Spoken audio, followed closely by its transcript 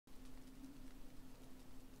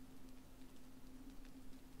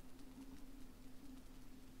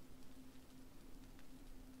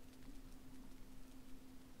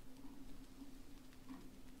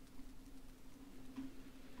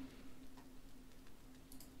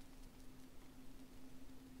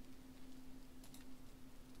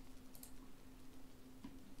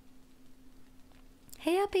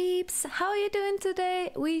Hey up peeps, how are you doing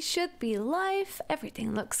today? We should be live,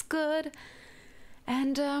 everything looks good.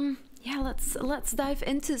 And yeah, let's dive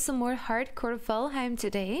into some more hardcore Valheim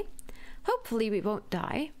today. Hopefully we won't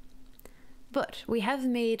die. But we have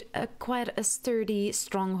made quite a sturdy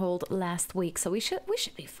stronghold last week, so we should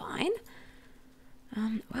be fine.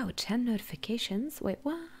 Wow, 10 notifications. Wait,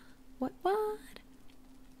 what? What?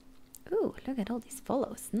 Ooh, look at all these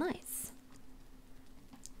follows. Nice.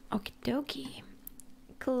 Okie dokie.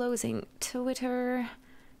 Closing Twitter.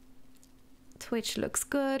 Twitch looks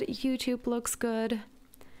good. YouTube looks good.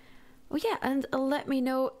 Oh yeah, and let me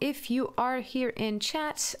know if you are here in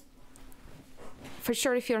chat. For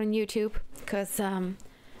sure if you're on YouTube, because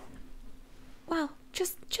well,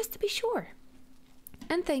 just to be sure.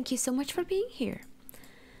 And thank you so much for being here.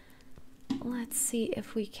 Let's see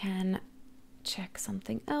if we can check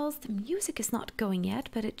something else. The music is not going yet,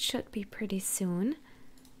 but it should be pretty soon.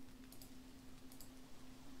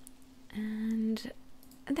 And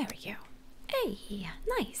there we go. Hey,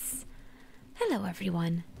 nice. Hello,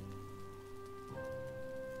 everyone.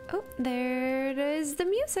 Oh, there is the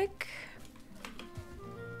music.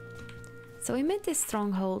 So we made this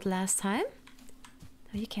stronghold last time.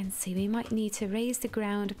 Now you can see we might need to raise the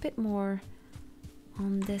ground a bit more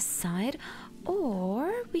on this side,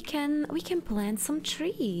 or we can plant some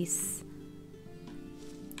trees.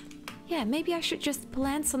 Yeah, maybe I should just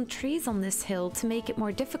plant some trees on this hill to make it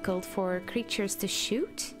more difficult for creatures to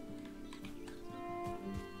shoot.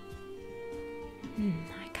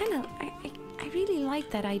 I really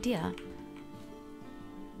like that idea.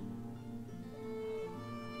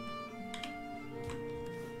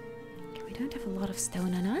 Okay, we don't have a lot of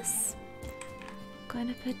stone on us.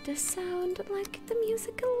 Gonna put the sound, like the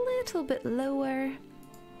music, a little bit lower.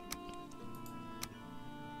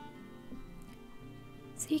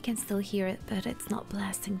 So you can still hear it, but it's not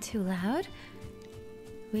blasting too loud.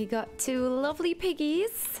 We got 2 lovely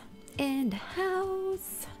piggies in the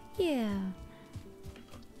house. Yeah.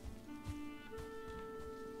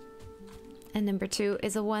 And number 2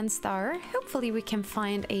 is a 1-star. Hopefully we can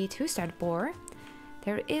find a 2-star boar.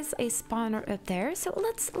 There is a spawner up there, so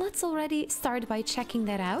let's already start by checking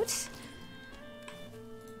that out.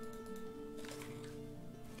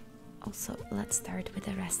 Also, let's start with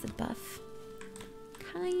the rested buff.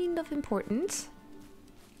 Kind of important.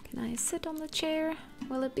 Can I sit on the chair?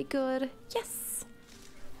 Will it be good? Yes!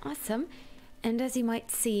 Awesome. And as you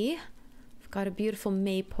might see, we've got a beautiful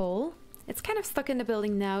maypole. It's kind of stuck in the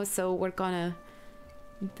building now, so we're gonna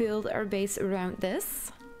build our base around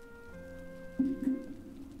this.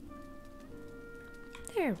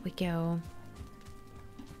 There we go.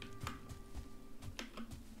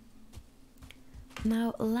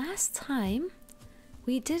 Now, last time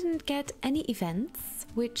we didn't get any events,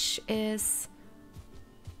 which is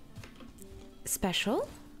special.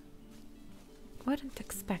 Wouldn't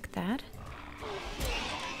expect that.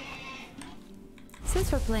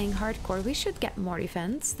 Since we're playing hardcore, we should get more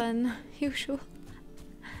events than usual.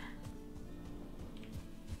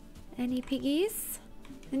 Any piggies?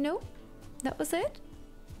 No, that was it?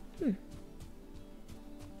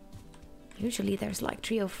 Usually there's like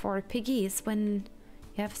 3 or 4 piggies when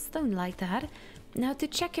you have stone like that. Now to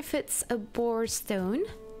check if it's a boar stone.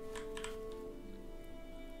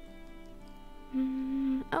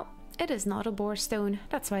 Oh, it is not a boar stone.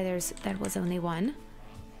 That's why there was only 1.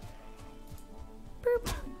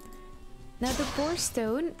 Boop. Now the boar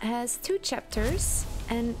stone has 2 chapters,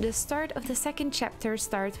 and the start of the 2nd chapter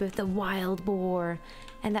starts with the wild boar,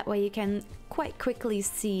 and that way you can quite quickly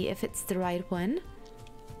see if it's the right one.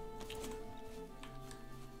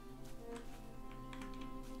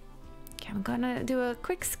 I'm gonna do a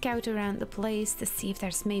quick scout around the place to see if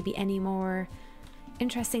there's maybe any more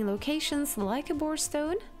interesting locations like a boar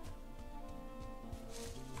stone.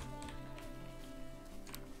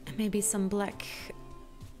 Maybe some black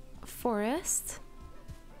forest.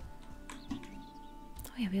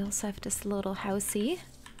 Oh yeah, we also have this little housey.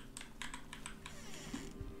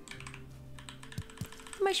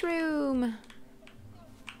 Mushroom!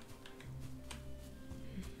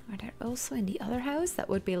 Are there also in the other house? That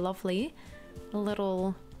would be lovely. A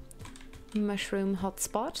little mushroom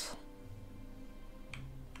hotspot.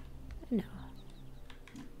 No.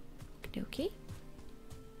 Okey-dokey.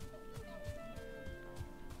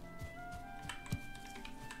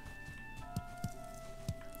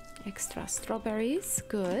 Extra strawberries,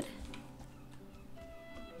 good.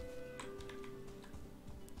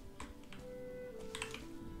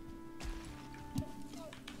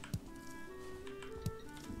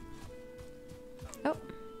 Oh,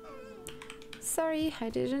 sorry, I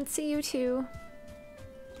didn't see you too.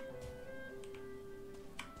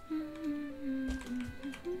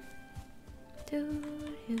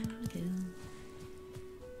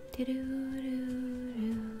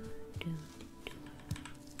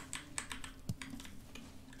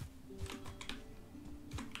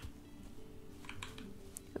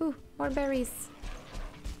 More berries.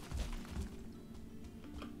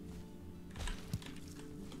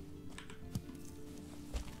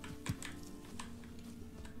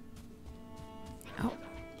 Oh,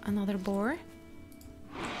 another boar.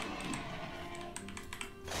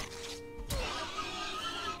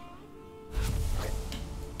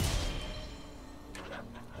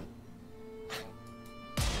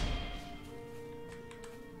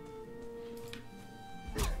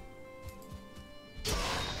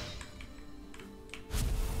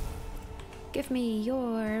 Give me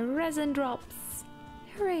your resin drops.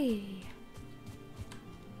 Hooray!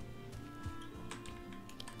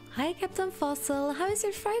 Hi, Captain Fossil. How's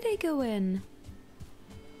your Friday going?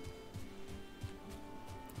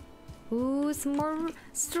 Ooh, some more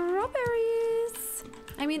strawberries.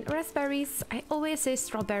 I mean, raspberries. I always say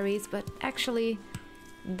strawberries, but actually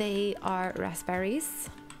they are raspberries.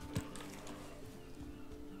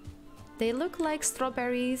 They look like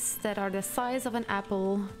strawberries that are the size of an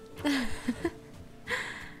apple.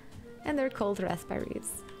 And they're called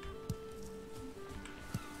raspberries.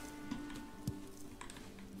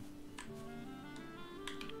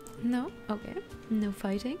 No? Okay. No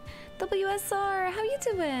fighting. WSR, how you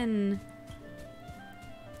doing?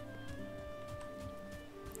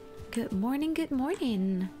 Good morning, good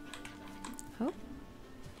morning. Oh.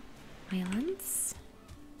 Islands.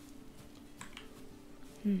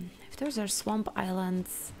 If those are swamp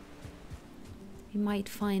islands, we might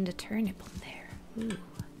find a turnip on there. Ooh.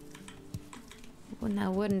 Well,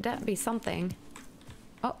 now wouldn't that be something?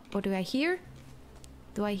 Oh, what do I hear?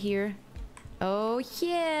 Do I hear? Oh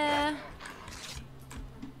yeah!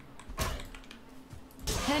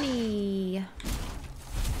 Honey!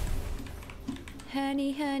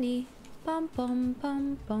 Honey, honey. Bum, bum,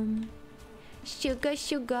 bum, bum. Sugar,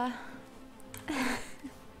 sugar.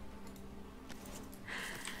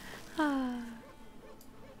 Ah.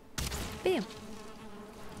 Bam!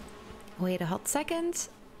 Wait a hot second.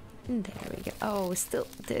 There we go. Oh, still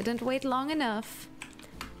didn't wait long enough.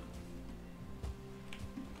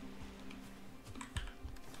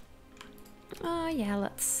 Yeah,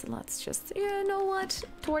 let's just, you know what?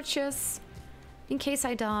 Torches. In case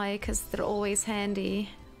I die, because they're always handy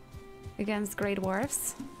against great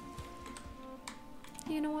dwarfs.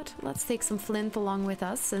 You know what? Let's take some flint along with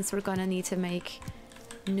us, since we're gonna need to make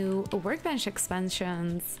new workbench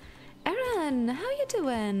expansions. Aaron, how you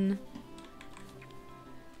doing?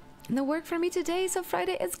 No work for me today, so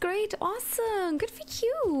Friday is great. Awesome. Good for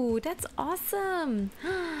you. That's awesome.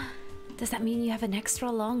 Does that mean you have an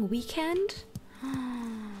extra long weekend?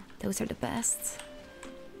 Those are the best.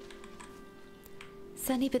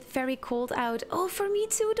 Sunny but very cold out. Oh, for me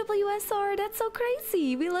too, WSR. That's so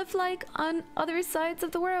crazy. We live like on other sides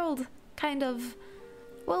of the world. Kind of.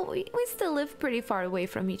 Well, we still live pretty far away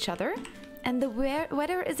from each other. And the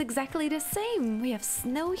weather is exactly the same. We have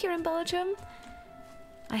snow here in Belgium.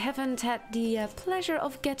 I haven't had the pleasure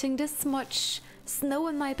of getting this much snow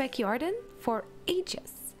in my backyard for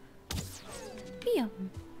ages.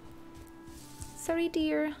 Yum. Sorry,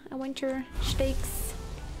 dear. I want your steaks.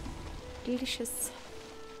 Delicious.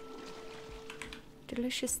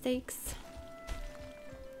 Delicious steaks.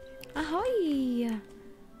 Ahoy!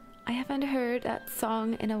 I haven't heard that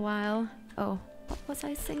song in a while. Oh, what was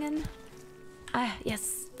I singing? Ah,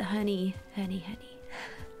 yes, the honey, honey, honey.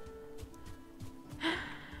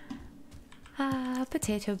 Ah,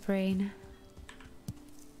 potato brain.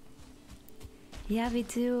 Yeah, we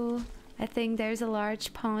do. I think there's a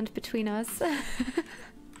large pond between us.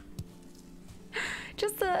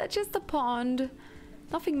 just a pond.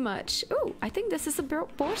 Nothing much. Ooh, I think this is a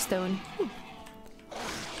borestone.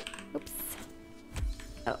 Oops.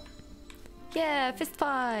 Oh. Yeah, fist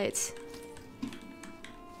fight.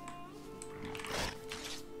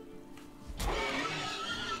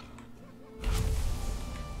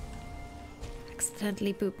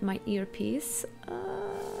 Accidentally booped my earpiece.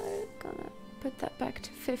 Gonna put that back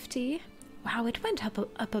to 50. Wow, it went up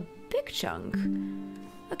a big chunk.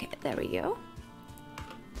 Okay, there we go.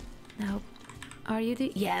 Now, are you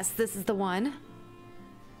the... Yes, this is the one.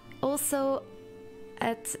 Also,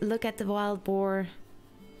 look at the wild boar.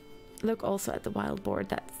 Look also at the wild boar.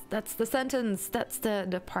 That's the sentence. That's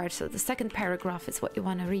the part. So the second paragraph is what you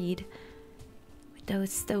want to read. With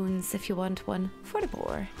those stones, if you want one for the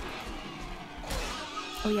boar.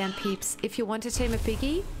 Oh yeah, and peeps, if you want to tame a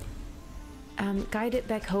piggy, guide it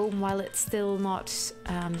back home while it's still not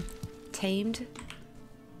tamed.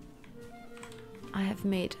 I have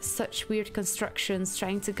made such weird constructions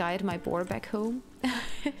trying to guide my boar back home.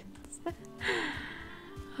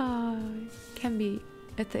 Can be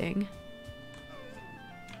a thing.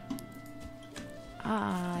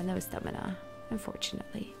 Ah, no stamina,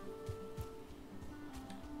 unfortunately.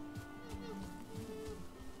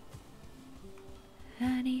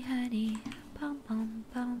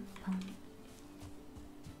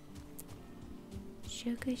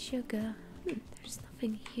 Sugar, sugar. There's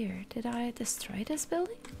nothing here. Did I destroy this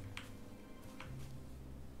building?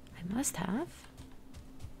 I must have.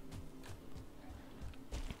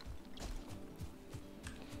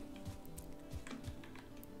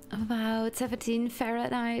 About 17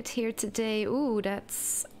 Fahrenheit here today. Ooh,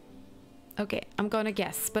 that's... Okay, I'm gonna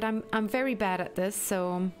guess, but I'm very bad at this,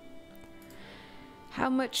 so... How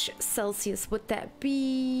much Celsius would that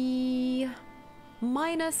be?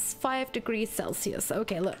 -5 degrees Celsius.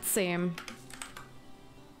 Okay, let's see.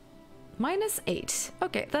 -8.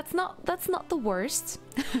 Okay, that's not the worst.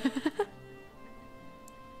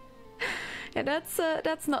 Yeah,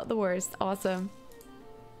 that's not the worst. Awesome.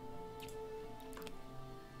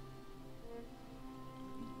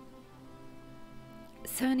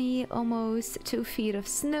 Sunny, almost 2 feet of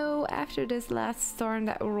snow after this last storm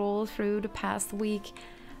that rolled through the past week.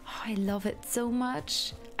 Oh, I love it so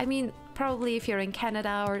much. I mean, probably if you're in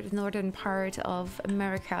Canada or the northern part of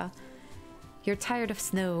America, you're tired of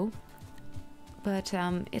snow. But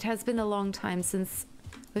it has been a long time since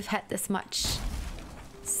we've had this much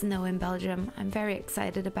snow in Belgium. I'm very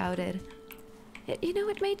excited about it. You know,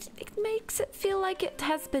 it makes it feel like it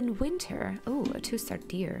has been winter. Oh, a 2-star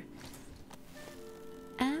deer.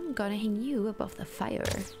 I'm gonna hang you above the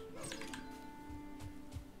fire.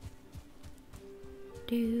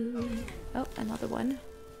 Oh, another one.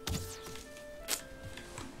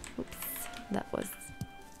 Oops, that was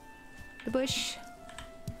the bush.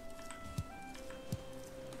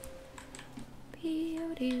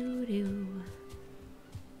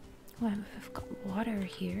 Well, we've got water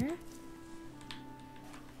here.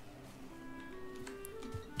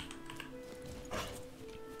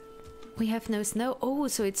 We have no snow. Oh,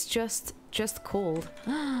 so it's just cold.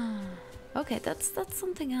 Okay, that's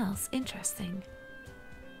something else. Interesting.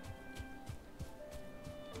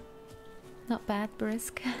 Not bad,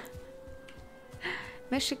 brisk.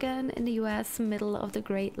 Michigan in the US, middle of the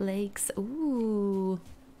Great Lakes. Ooh,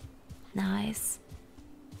 nice.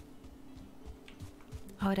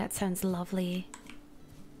 Oh, that sounds lovely.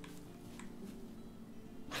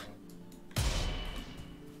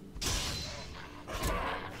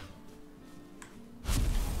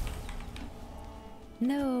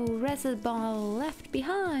 No reservoir left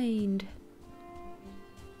behind.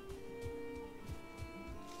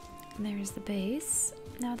 There's the base.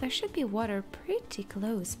 Now there should be water pretty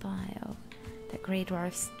close by. Oh, the grey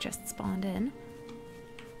dwarfs just spawned in.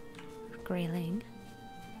 Grayling.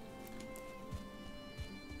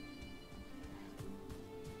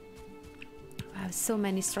 Wow, so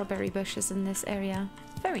many strawberry bushes in this area.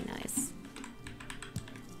 Very nice.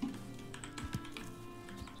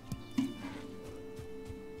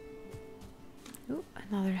 Oh,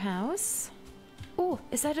 another house. Oh,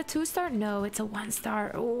 is that a 2-star? No, it's a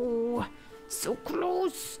 1-star. Oh, so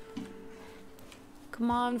close.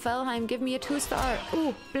 Come on, Valheim, give me a 2-star.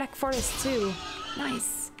 Oh, Black Forest too.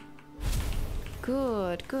 Nice.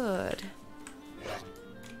 Good, good.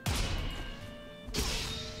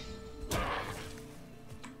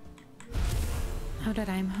 Now that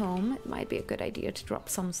I'm home, it might be a good idea to drop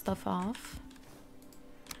some stuff off.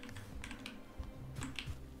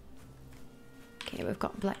 Okay, we've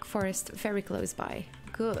got Black Forest very close by.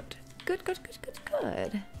 Good. Good, good, good, good,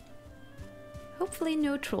 good. Hopefully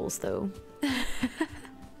no trolls though.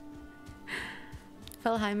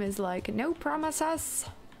 Valheim is like, no promises.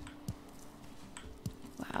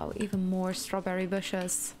 Wow, even more strawberry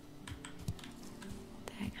bushes.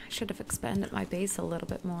 Dang, I should have expanded my base a little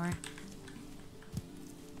bit more.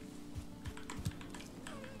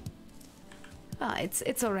 Ah,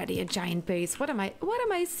 it's already a giant base. What am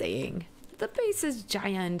I saying? The base is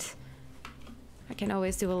giant. I can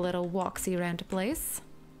always do a little walksy around the place.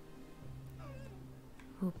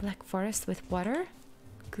 Ooh, Black Forest with water.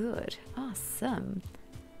 Good. Awesome.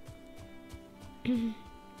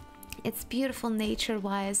 It's beautiful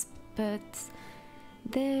nature-wise, but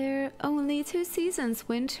there are only 2 seasons,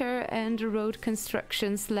 winter and road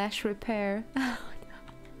construction / repair.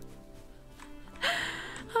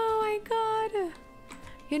 Oh my god.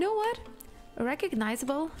 You know what?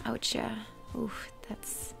 Recognizable. Ouch. Oof,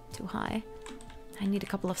 that's too high. I need a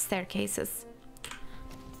couple of staircases.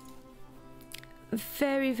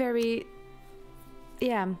 Very, very...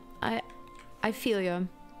 Yeah, I feel you.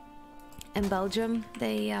 In Belgium,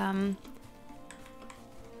 they...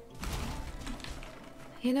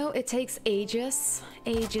 You know, it takes ages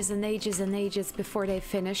and ages and ages before they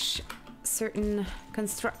finish certain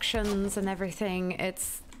constructions and everything.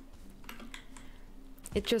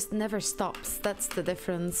 It just never stops. That's the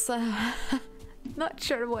difference. Not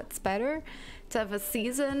sure what's better, to have a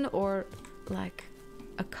season or like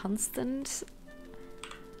a constant.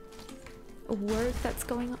 work that's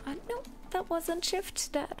going on. No, that wasn't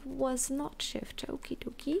shift. That was not shift. Okie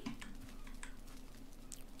dokie.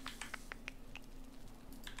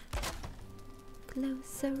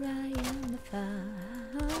 Closer I am the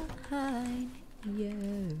fine, yeah.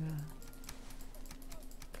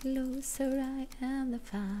 Closer I am the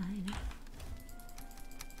fine.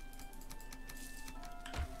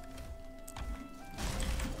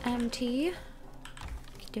 Empty.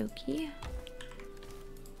 Okie dokie.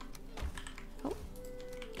 Oh,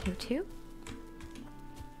 you too.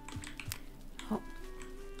 Oh,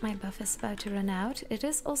 my buff is about to run out. It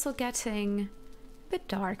is also getting a bit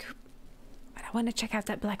dark. But I want to check out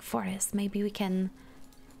that black forest. Maybe we can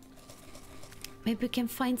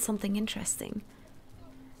find something interesting.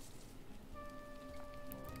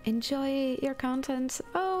 Enjoy your content.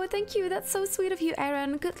 Oh, thank you. That's so sweet of you,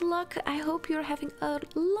 Aaron. Good luck. I hope you're having a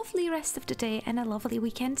lovely rest of the day and a lovely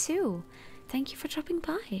weekend too. Thank you for dropping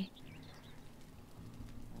by.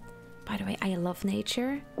 By the way, I love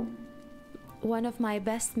nature. One of my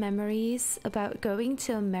best memories about going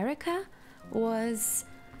to America was,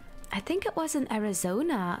 I think it was in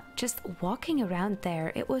Arizona, just walking around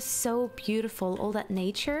there. It was so beautiful, all that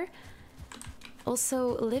nature.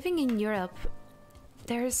 Also, living in Europe,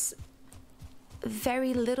 there's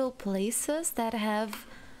very little places that have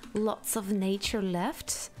lots of nature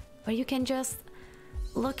left, where you can just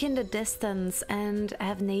look in the distance and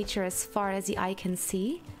have nature as far as the eye can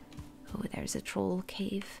see. Oh, there's a troll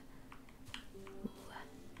cave. Ooh.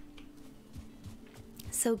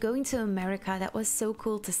 So going to America, that was so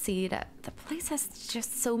cool to see that the place has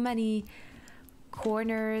just so many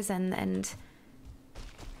corners and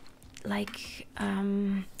like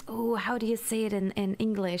oh, how do you say it in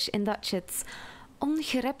English? In Dutch it's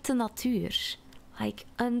ongerepte natuur, like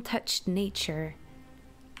untouched nature.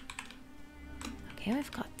 Okay,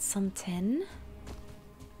 we've got some tin.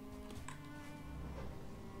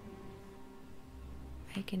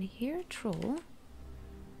 I can hear a troll.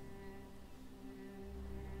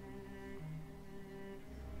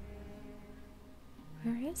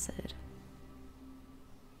 Where is it?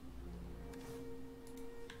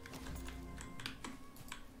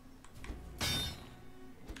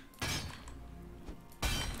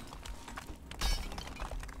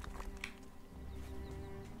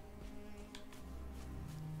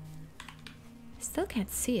 Still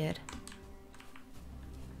can't see it.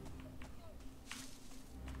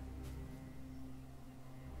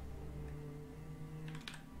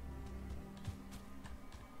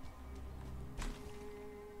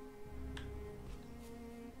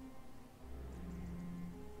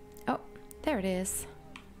 Oh, there it is.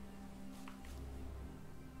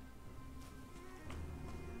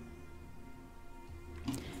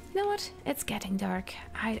 You know what? It's getting dark.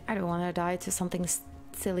 I don't want to die to something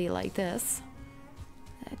silly like this.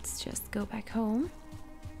 Let's just go back home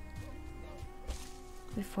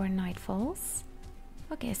before night falls.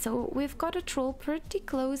 Okay, so we've got a troll pretty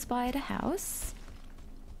close by the house.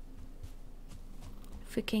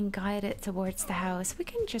 If we can guide it towards the house, we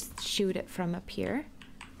can just shoot it from up here.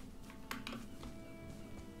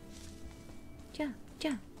 Jump,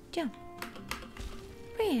 jump, jump.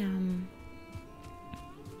 Bam.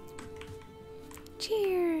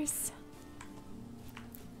 Cheers.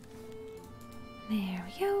 There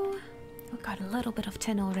we go. We've got a little bit of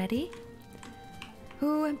tin already.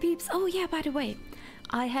 Oh, and peeps. Oh yeah, by the way,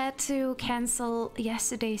 I had to cancel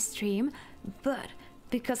yesterday's stream, but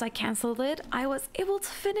because I cancelled it, I was able to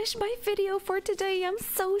finish my video for today. I'm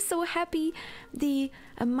so happy. The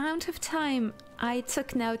amount of time I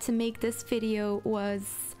took now to make this video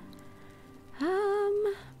was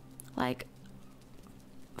like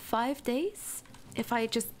 5 days, if I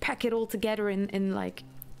just pack it all together in like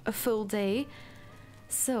a full day.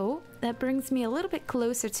 So that brings me a little bit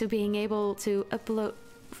closer to being able to upload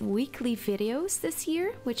weekly videos this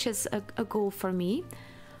year, which is a goal for me.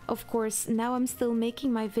 Of course, now I'm still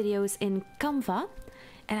making my videos in Canva,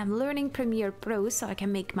 and I'm learning Premiere Pro so I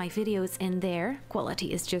can make my videos in there.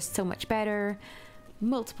 Quality is just so much better,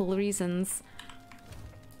 multiple reasons.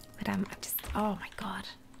 But I'm just, oh my god,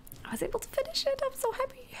 I was able to finish it. I'm so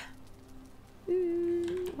happy.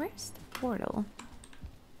 Where's the portal?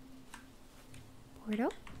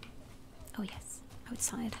 Portal? Oh yes,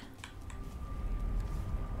 outside.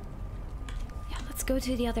 Yeah, let's go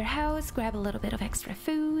to the other house, grab a little bit of extra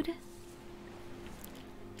food.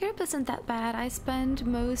 Europe isn't that bad. I spent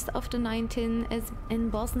most of the 19 is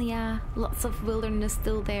in Bosnia. Lots of wilderness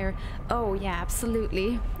still there. Oh yeah,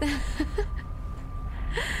 absolutely.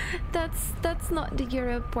 That's not the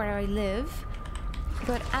Europe where I live,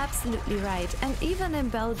 but absolutely right. And even in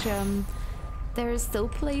Belgium, there's still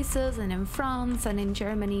places, and in France and in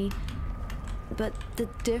Germany, but the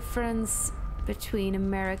difference between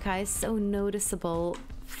America is so noticeable.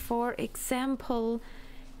 For example,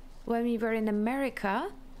 when we were in America,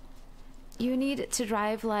 you needed to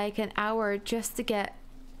drive like an hour just to get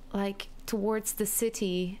like towards the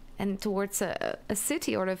city and towards a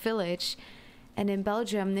city or a village. And in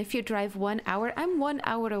Belgium, if you drive 1 hour, I'm 1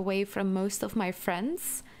 hour away from most of my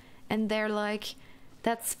friends, and they're like,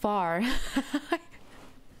 that's far.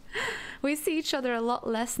 We see each other a lot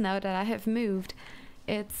less now that I have moved.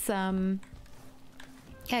 It's yeah,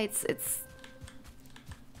 it's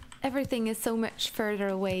everything is so much further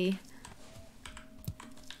away.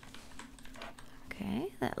 Okay,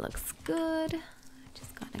 that looks good.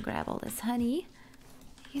 Just gonna grab all this honey.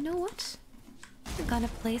 You know what? I'm gonna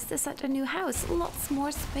place this at the new house. Lots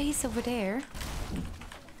more space over there.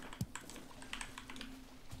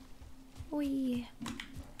 Whee.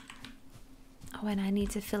 Oh, and I need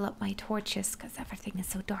to fill up my torches because everything is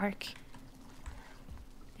so dark.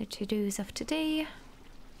 The to-dos of today.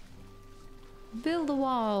 Build a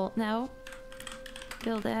wall. No.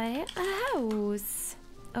 Build a house.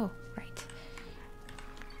 Oh, right.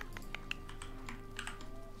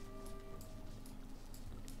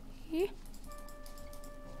 Here.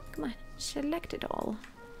 Come on, select it all.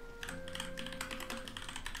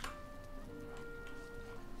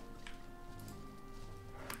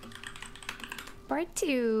 Part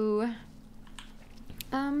 2.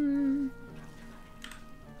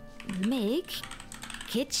 Make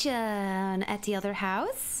kitchen at the other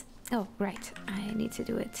house. Oh, right. I need to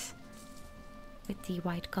do it with the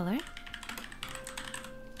white color.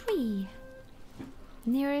 Whee!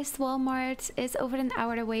 Nearest Walmart is over an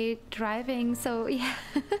hour away driving, so yeah.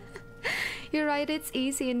 You're right, it's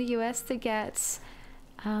easy in the US to get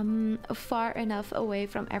far enough away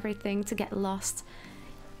from everything to get lost.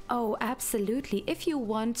 Oh, absolutely. If you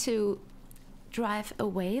want to drive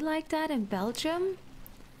away like that in Belgium,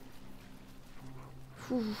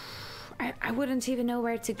 I wouldn't even know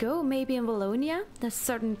where to go. Maybe in Wallonia, the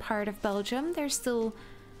certain part of Belgium, there's still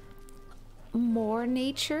more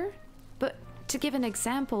nature. But to give an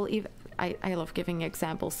example, I love giving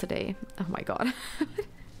examples today. Oh my god.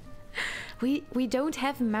 We don't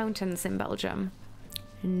have mountains in Belgium.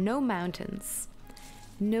 No mountains.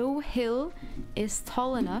 No hill is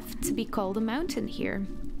tall enough to be called a mountain here.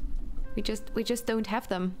 We just don't have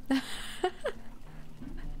them.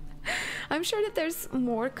 I'm sure that there's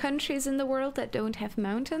more countries in the world that don't have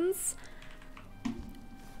mountains,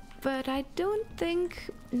 but I don't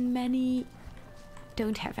think many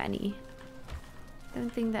don't have any. I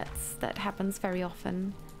don't think that happens very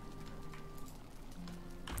often.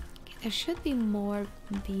 Okay, there should be more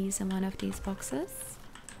bees in one of these boxes.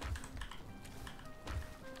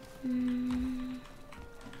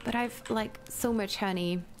 But I've like so much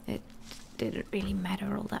honey, it didn't really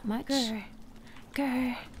matter all that much.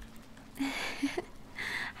 Grr.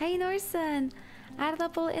 Hey Norsen,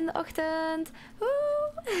 aardappel in de ochtend. Woo!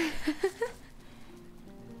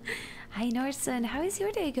 Hi Norsen, how is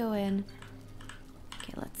your day going?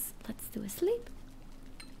 Okay, let's do a sleep.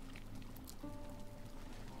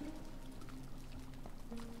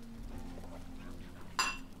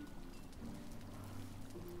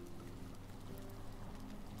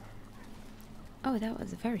 Oh, that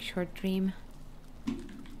was a very short dream.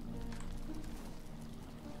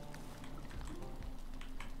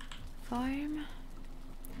 Farm.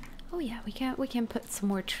 Oh yeah, we can put some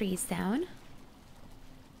more trees down.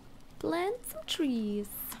 Plant some trees.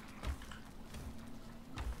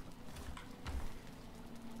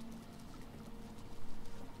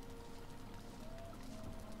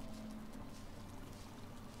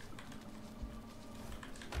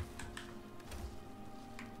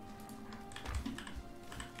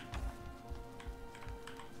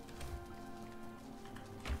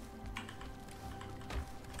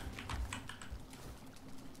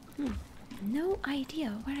 No idea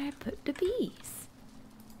where I put the bees.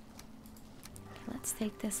 Okay, let's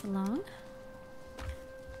take this along.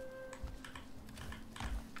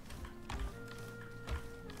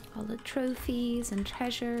 All the trophies and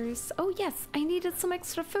treasures. Oh yes, I needed some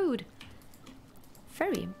extra food.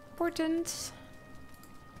 Very important.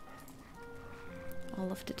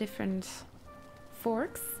 All of the different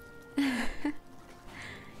forks. In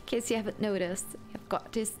case you haven't noticed, I've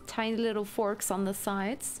got these tiny little forks on the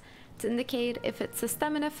sides to indicate if it's a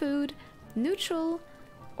stamina food, neutral,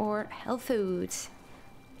 or health food.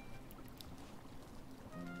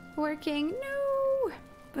 Working? No!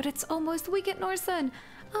 But it's almost weekend, Norsen!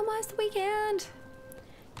 Almost weekend!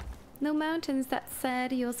 No mountains, that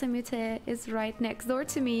said. Yosemite is right next door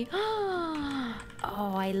to me. Oh,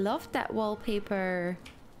 I love that wallpaper.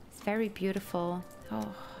 It's very beautiful.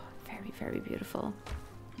 Oh, very Very, very beautiful.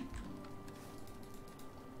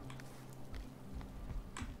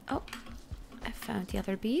 Oh, I found the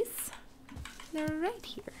other bees. They're right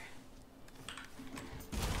here.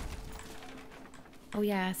 Oh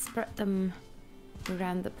yeah, spread them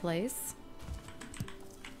around the place.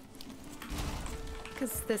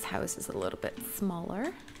 Because this house is a little bit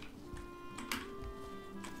smaller.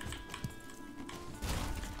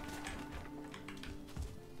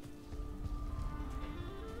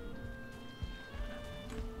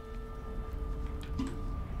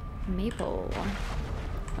 Maypole.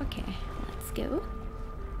 Okay, let's go.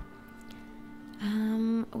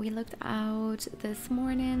 We looked out this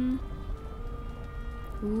morning.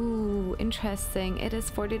 Ooh, interesting. It is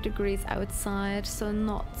 40 degrees outside, so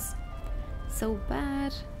not so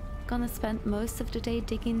bad. Gonna spend most of the day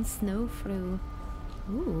digging snow through.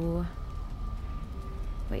 Ooh.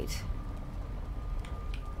 Wait.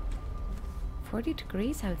 40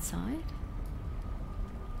 degrees outside?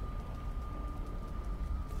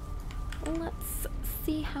 Let's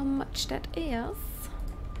see how much that is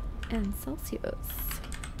in Celsius.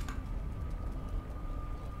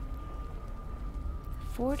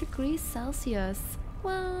 4 degrees Celsius.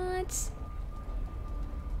 What?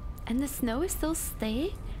 And the snow is still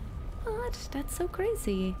staying? What? That's so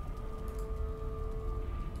crazy.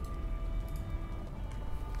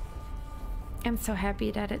 I'm so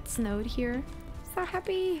happy that it snowed here. So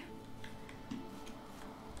happy.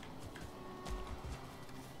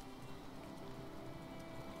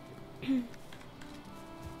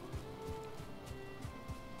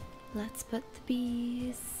 Let's put the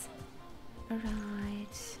bees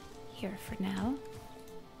right here for now,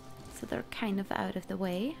 so they're kind of out of the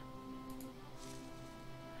way.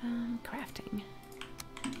 Crafting.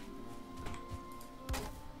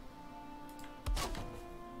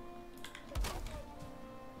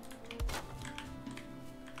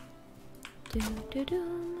 Dum dum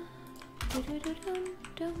dum dum dum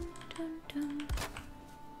dum dum dum.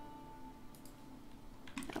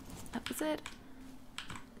 Oh, that was it.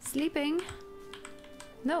 Sleeping?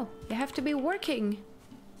 No, you have to be working.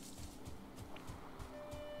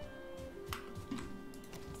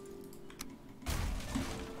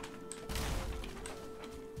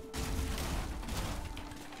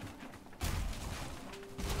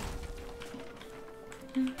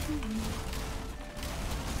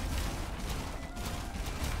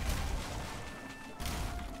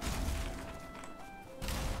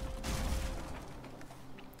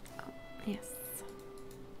 Oh, yes.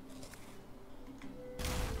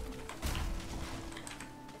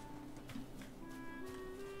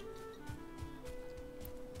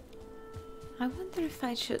 I wonder if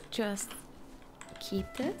I should just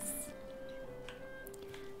keep this.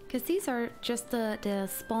 Because these are just the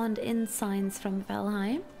spawned in signs from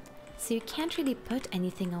Valheim. So you can't really put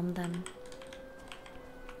anything on them.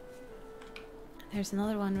 There's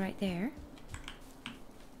another one right there.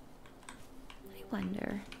 I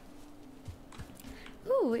wonder.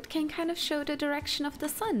 Ooh, it can kind of show the direction of the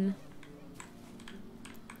sun.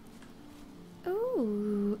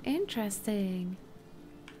 Ooh, interesting.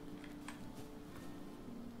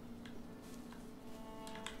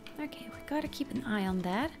 Okay, we gotta keep an eye on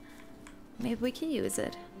that. Maybe we can use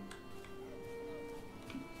it.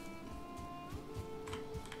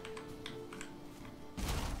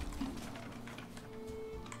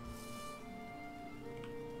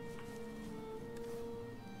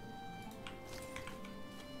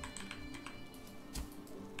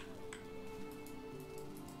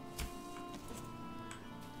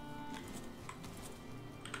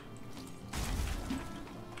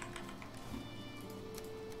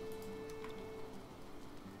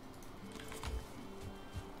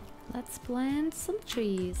 Let's plant some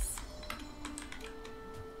trees.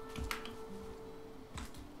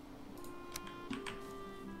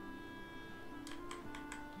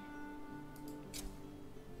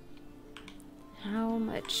 How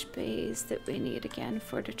much space did we need again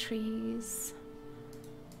for the trees?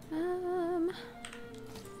 I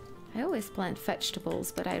always plant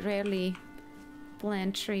vegetables, but I rarely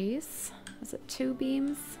plant trees. Is it 2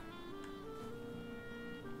 beams?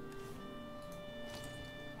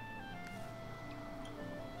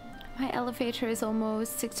 My elevator is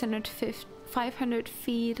almost 500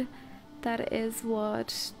 feet. That is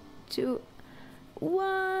what?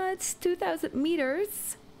 2,000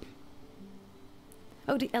 meters?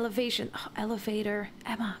 Oh, the elevation. Oh, elevator.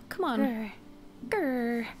 Emma, come on. Grr.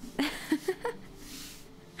 Grr.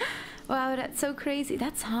 Wow, that's so crazy.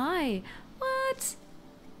 That's high. What?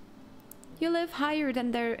 You live higher than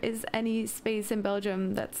there is any space in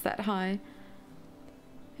Belgium that's that high.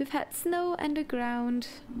 We've had snow and the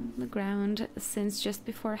ground since just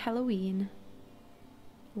before Halloween.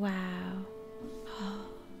 Wow.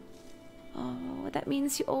 Oh, that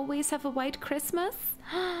means you always have a white Christmas?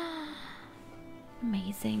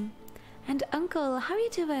 Amazing. And Uncle, how you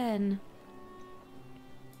doing?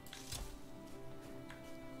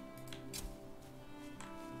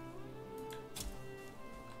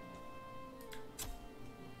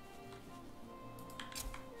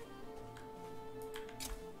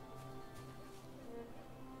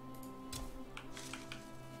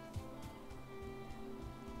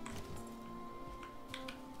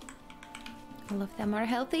 All of them are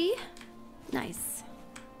healthy. Nice.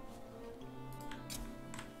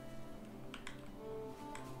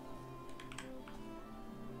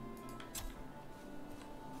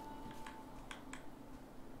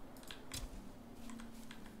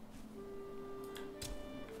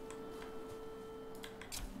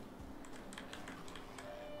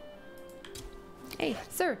 Hey,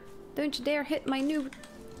 sir, don't you dare hit my new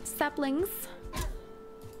saplings.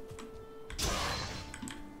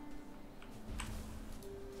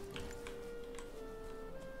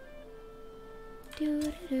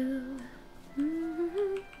 Do-do-do.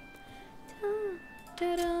 Mm-hmm.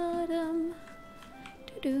 Da-da-dum.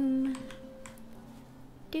 Do-doom.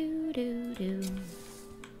 Do-do-do.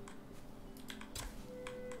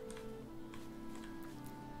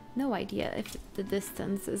 No idea if the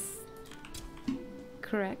distance is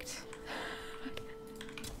correct.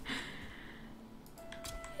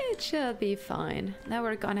 It should be fine. Now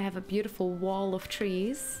we're gonna have a beautiful wall of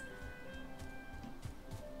trees.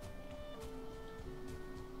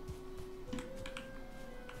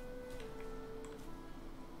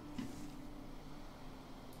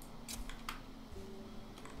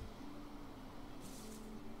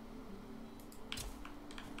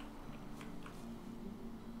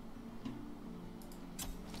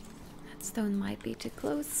 Stone might be too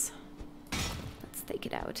close. Let's take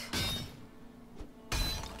it out.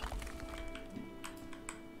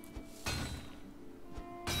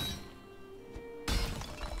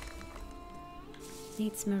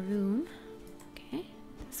 Needs more room. Okay,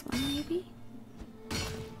 this one maybe.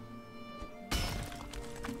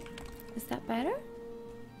 Is that better?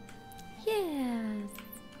 Yes.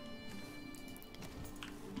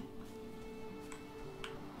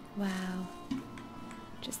 Wow.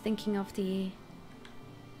 Just thinking of the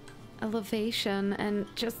elevation and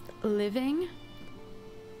just living.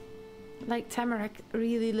 Like Tamarack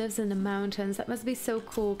really lives in the mountains. That must be so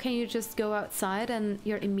cool. Can you just go outside and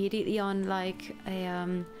you're immediately on like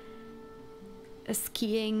a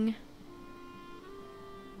skiing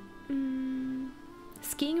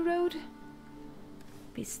skiing road?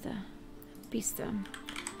 Pista.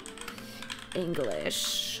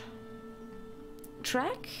 English.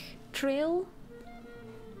 Track? Trail?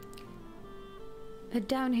 A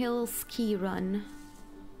downhill ski run.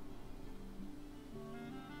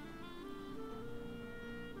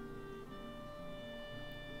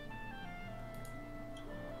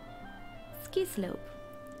 Ski slope.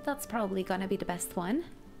 That's probably gonna be the best one.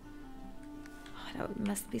 Oh, that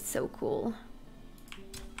must be so cool.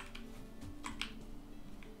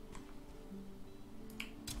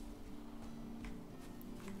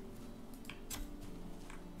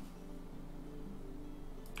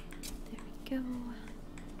 There we go.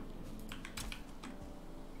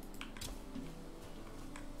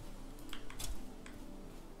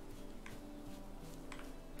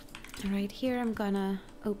 Right here, I'm gonna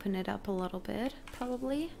open it up a little bit,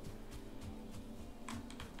 probably.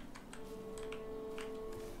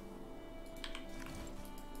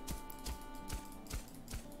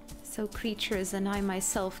 So creatures and I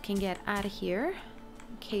myself can get out of here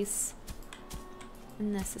in case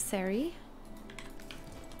necessary.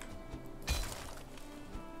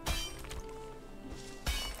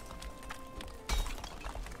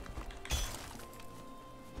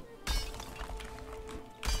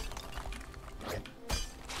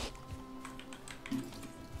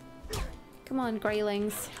 Come on,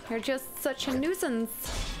 Greylings. You're just such a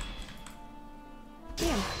nuisance.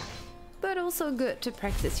 Yeah. But also good to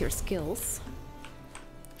practice your skills.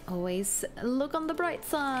 Always look on the bright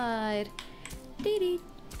side. Dee-dee.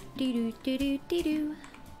 Dee-doo, dee-doo, dee-doo.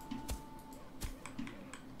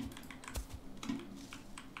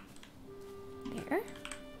 There.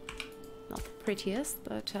 Not the prettiest,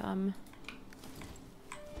 but there.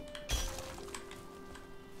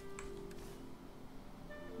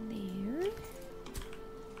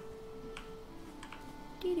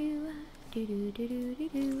 Doo-doo, doo-doo, doo-doo,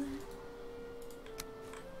 doo-doo.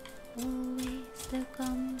 Always look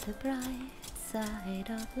on the bright side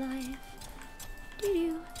of life.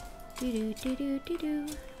 Doo-doo, doo-doo, doo-doo, doo-doo.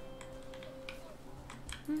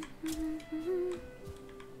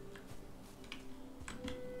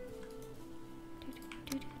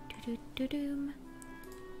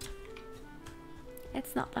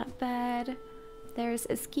 It's not that bad. There's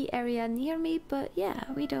a ski area near me, but yeah,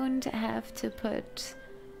 we don't have to put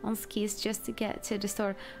on skis just to get to the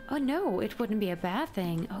store. Oh no, it wouldn't be a bad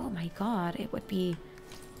thing. Oh my god, it would be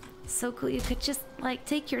so cool. You could just like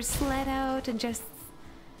take your sled out and just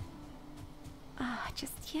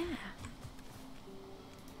yeah.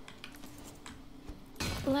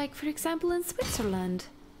 Like for example in Switzerland.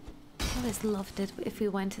 I always loved it if we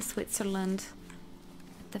went to Switzerland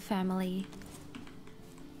with the family.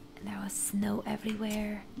 And there was snow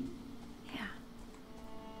everywhere. Yeah.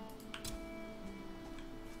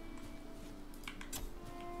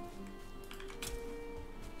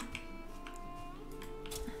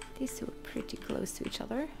 These two are pretty close to each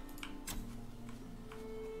other.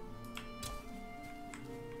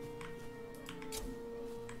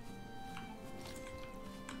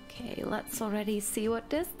 Okay, let's already see what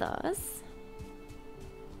this does.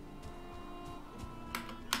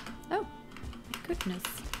 Oh, my goodness.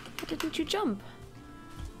 Why didn't you jump?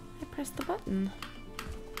 I pressed the button.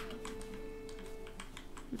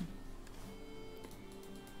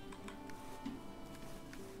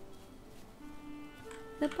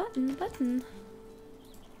 The button.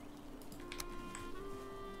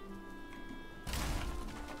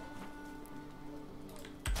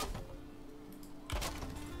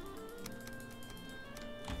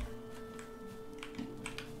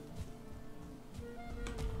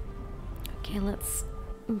 Okay, let's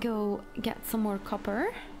go get some more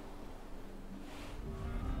copper.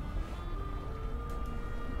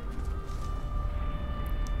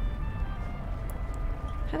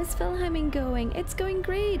 How's Valheim going? It's going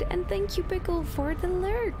great, and thank you, Pickle, for the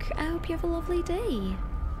lurk. I hope you have a lovely day.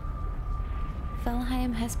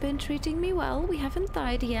 Valheim has been treating me well. We haven't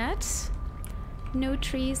died yet. No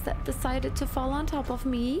trees that decided to fall on top of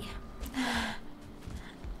me.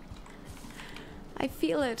 I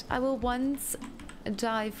feel it. I will once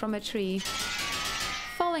die from a tree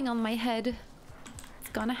falling on my head.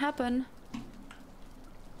 It's gonna happen.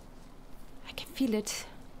 I can feel it.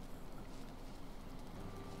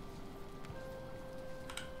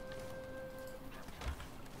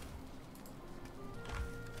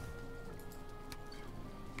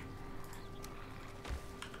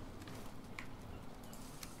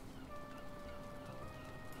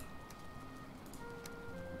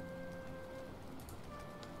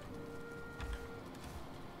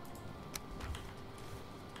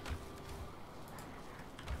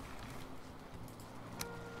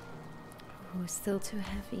 Oh, still too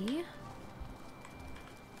heavy.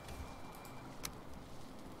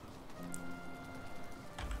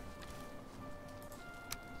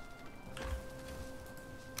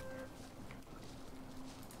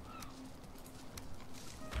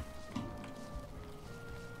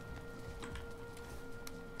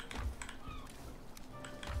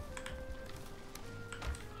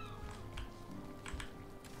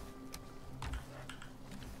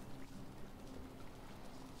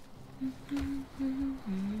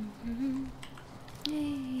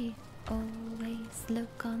 Hey, always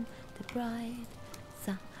look on the bright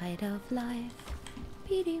side of life.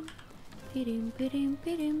 Pidim, pidim, pidim,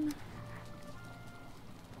 pidim.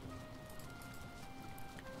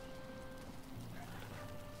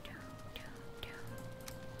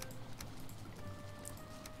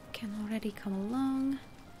 Can already come along.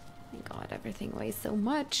 My god, everything weighs so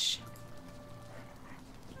much.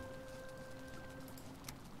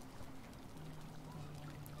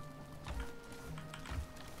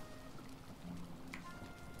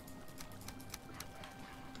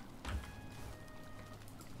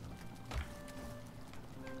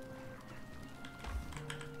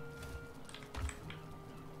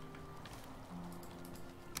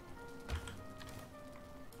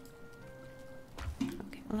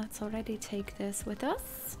 Let's already take this with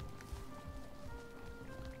us.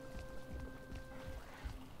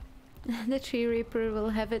 The tree reaper will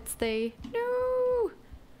have its day. No!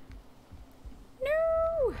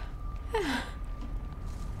 No!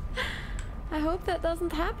 I hope that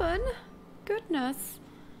doesn't happen. Goodness.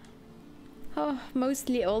 Oh,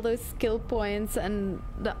 mostly all those skill points and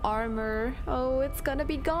the armor. Oh, it's gonna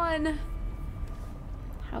be gone.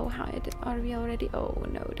 How high are we already? Oh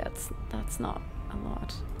no, that's not a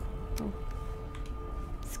lot. Oh.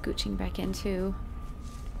 Scooching back into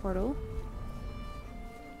portal.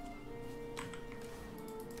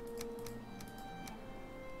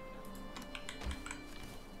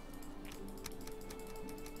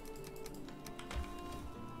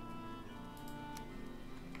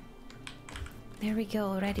 There we go,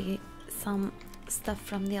 already some stuff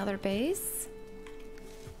from the other base.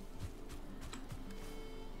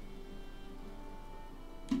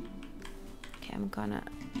 Okay, I'm gonna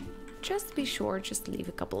just be sure, just leave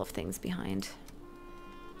a couple of things behind.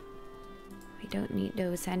 We don't need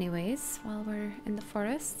those anyways while we're in the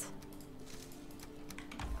forest.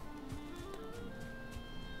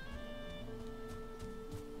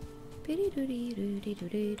 We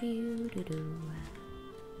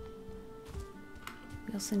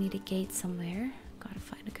also need a gate somewhere. Gotta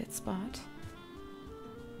find a good spot.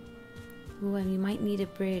 Ooh, and we might need a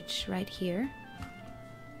bridge right here.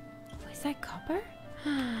 Oh, is that copper?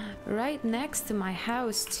 Right next to my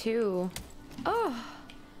house too. Oh,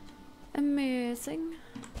 amazing.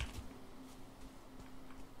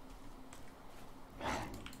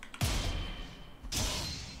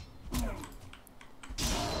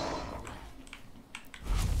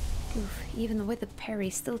 Oof, even with the parry,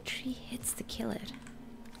 still 3 hits to kill it.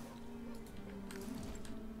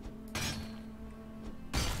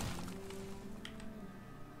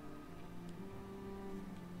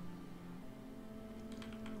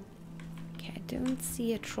 Okay, I don't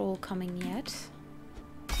see a troll coming yet.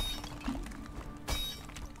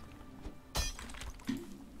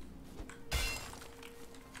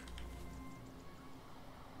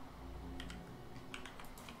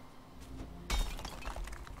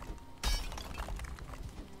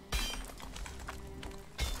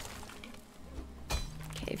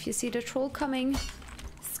 If you see the troll coming,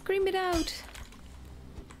 scream it out.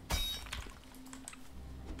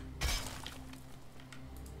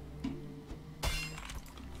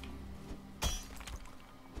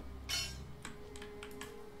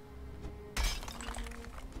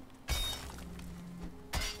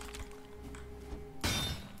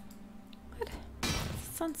 What? The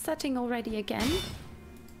sun's setting already again?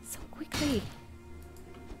 So quickly.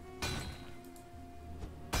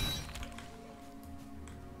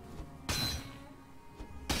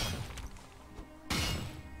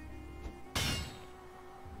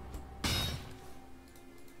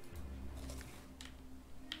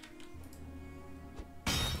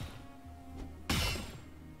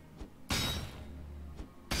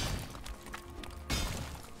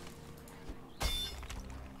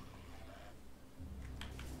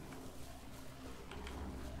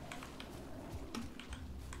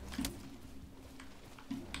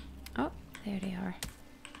 There they are.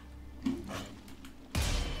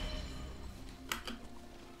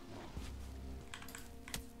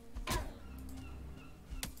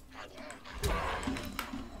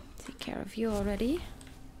 Take care of you already.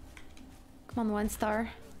 Come on, 1 star.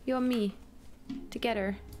 You and me.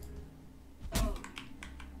 Together.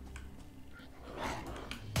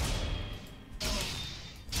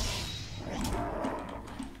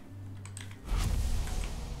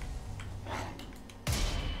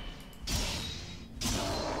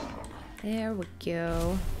 There we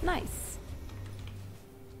go. Nice.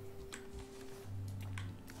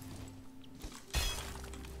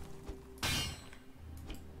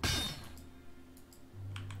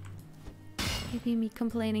 Maybe me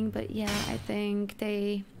complaining, but yeah, I think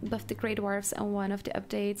they buffed the Grey Dwarfs on one of the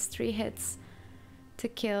updates. 3 hits to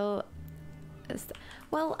kill.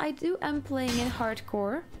 Well, am playing in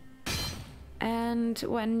hardcore, and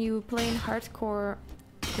when you play in hardcore,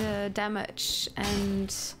 the damage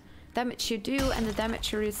you do and the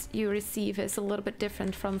damage you receive is a little bit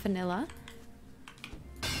different from vanilla.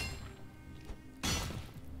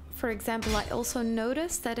 For example, I also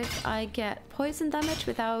noticed that if I get poison damage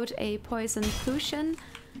without a poison potion,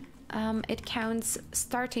 it counts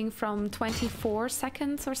starting from 24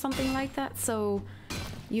 seconds or something like that. So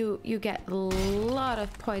you get a lot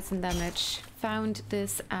of poison damage. Found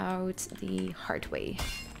this out the hard way,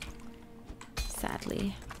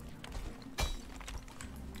 sadly.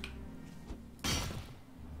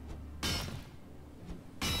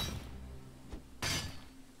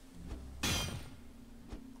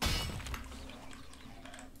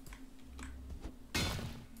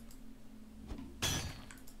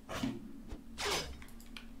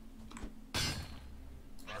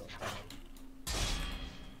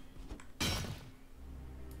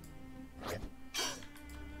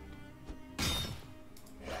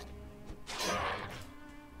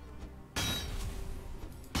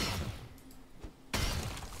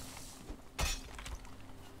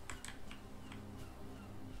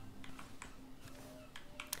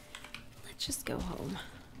 Just go home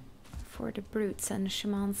before the brutes and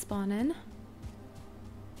shamans spawn in.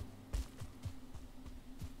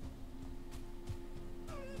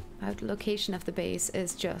 The location of the base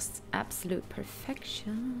is just absolute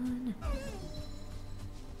perfection.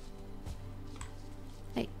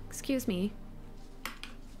 Hey, excuse me.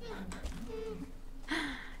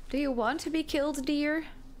 Do you want to be killed, dear?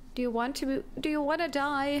 Do you want to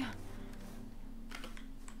die?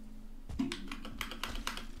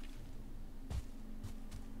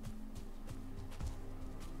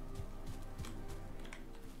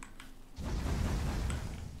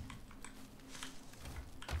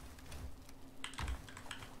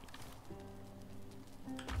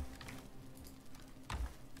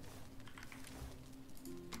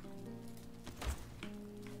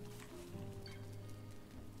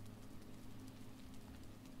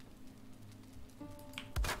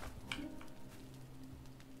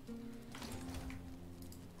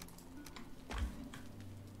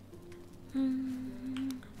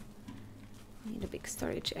 Need a big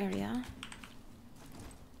storage area.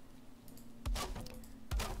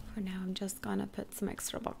 For now, I'm just gonna put some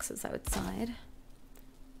extra boxes outside.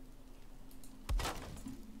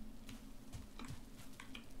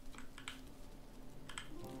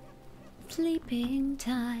 Sleeping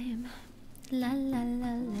time. La la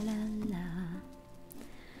la la la la.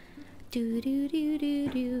 Do do do do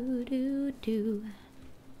do do do.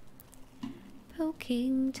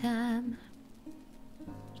 Poking time.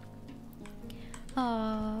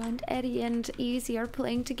 Oh, and Eddie and Easy are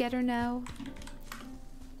playing together now.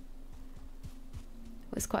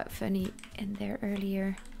 It was quite funny in there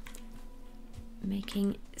earlier,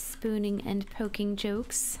 making spooning and poking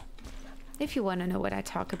jokes. If you want to know what I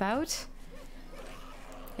talk about,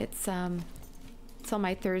 it's on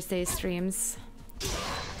my Thursday streams.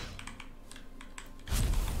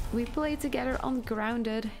 We play together on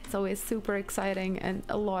Grounded. It's always super exciting and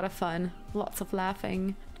a lot of fun. Lots of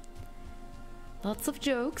laughing. Lots of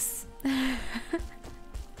jokes.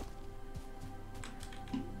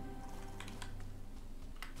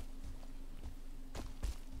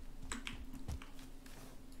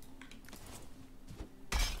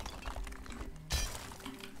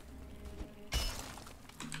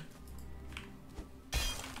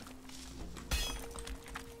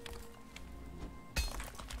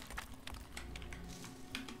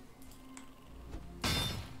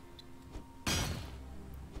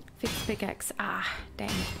 Fixed pickaxe. Ah,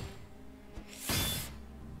 dang.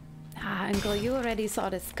 Ah, Uncle, you already saw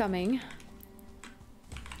this coming.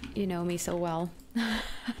 You know me so well.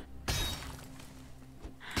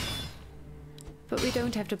 But we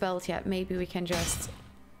don't have the belt yet. Maybe we can just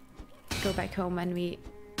go back home and we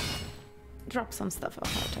drop some stuff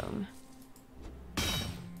off at home.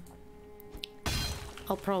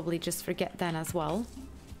 I'll probably just forget then as well.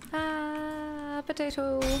 Ah,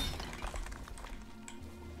 potato.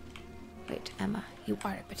 Wait, Emma, you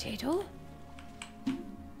are a potato?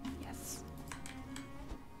 Yes.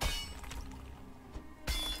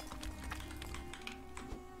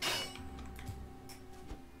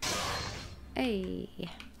 Hey.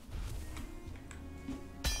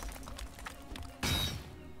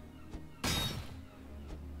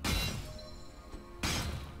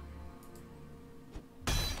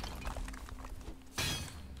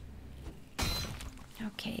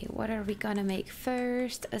 Okay, what are we gonna make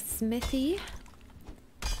first? A smithy.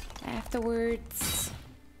 Afterwards,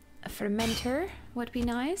 a fermenter would be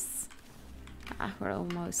nice. Ah, we're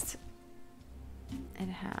almost in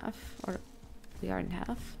half, or we are in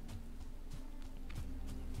half.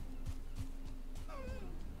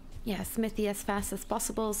 Yeah, smithy as fast as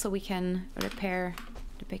possible so we can repair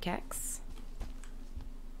the pickaxe.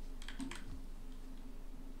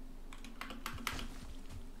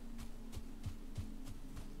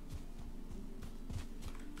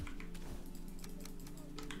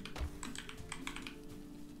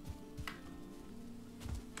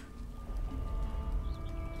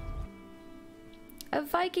 A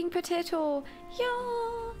Viking potato!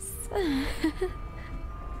 Yes!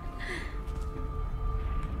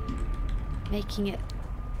 Making it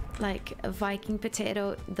like a Viking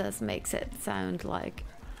potato makes it sound like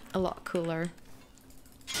a lot cooler.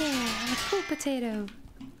 Yeah, a cool potato!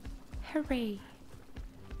 Hooray!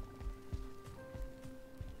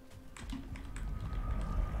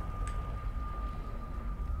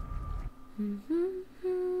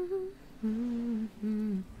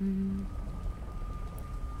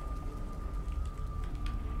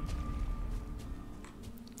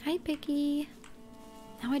 Hi, Piggy.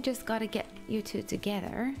 Now I just gotta get you two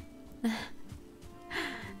together.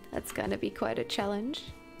 That's gonna be quite a challenge.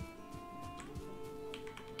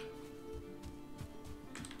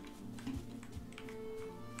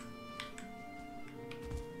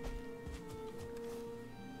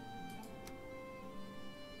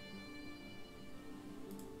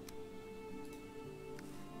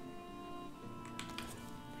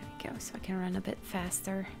 There we go, so I can run a bit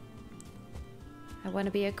faster. I want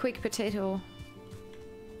to be a quick potato.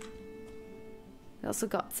 We also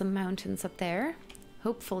got some mountains up there.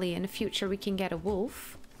 Hopefully in the future we can get a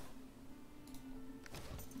wolf.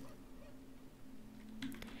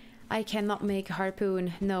 I cannot make a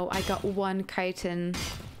harpoon. No, I got one chitin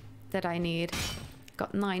that I need.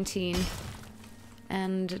 Got 19.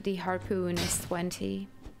 And the harpoon is 20.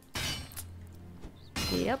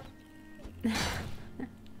 Yep.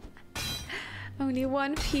 Only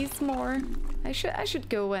one piece more. I should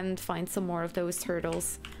go and find some more of those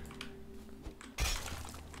turtles.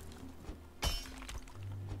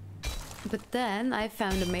 But then I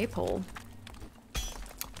found a maypole.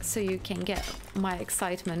 So you can get my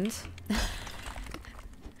excitement.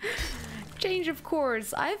 Change of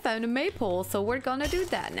course, I found a maypole, so we're gonna do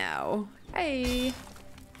that now. Hey!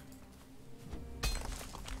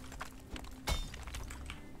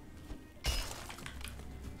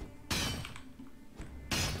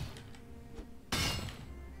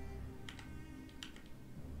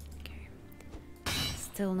 Okay.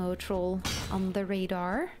 Still no troll on the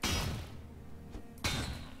radar.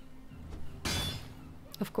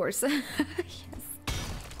 Of course. Yes.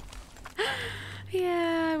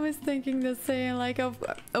 Yeah, I was thinking the same. Like, of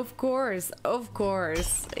course,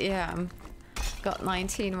 yeah. Got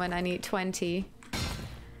 19 when I need 20.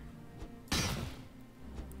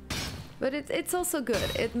 But it's also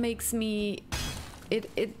good. It makes me,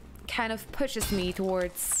 it kind of pushes me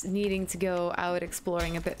towards needing to go out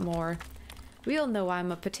exploring a bit more. We all know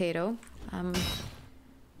I'm a potato. I'm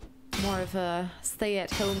more of a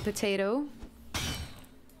stay-at-home potato.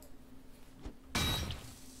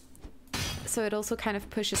 So it also kind of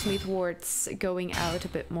pushes me towards going out a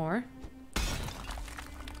bit more.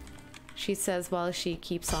 She says while she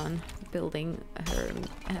keeps on building her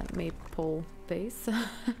maypole base.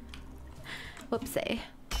 Whoopsie.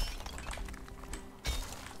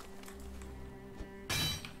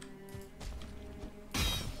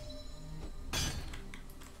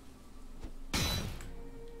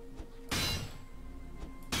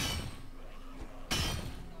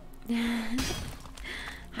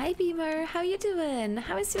 Hi Beamer, how you doing?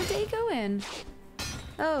 How is your day going?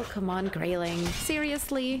 Oh, come on, Grayling.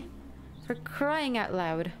 Seriously? For crying out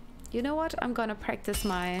loud. You know what? I'm gonna practice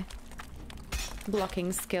my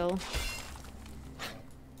blocking skill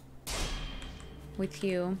with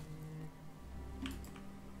you.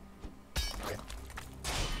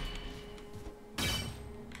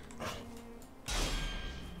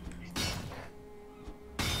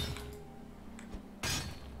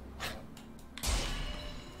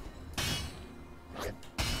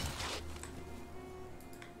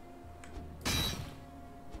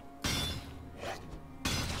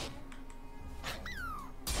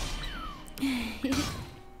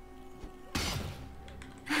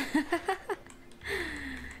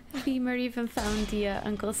 Beamer even found the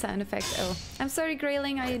uncle sound effect. Oh, I'm sorry,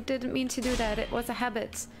 Grayling. I didn't mean to do that. It was a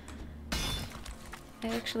habit. I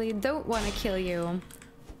actually don't want to kill you.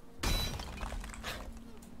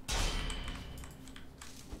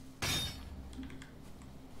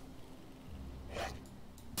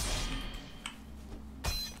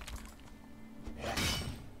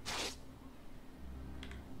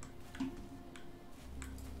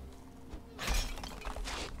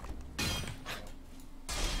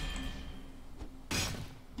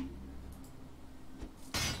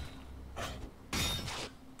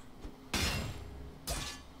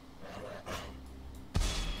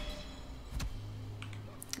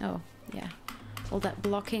 Oh, yeah. All that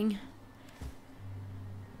blocking.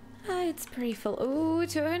 Ah, it's pretty full. Oh,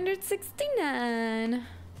 269!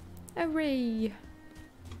 Hooray!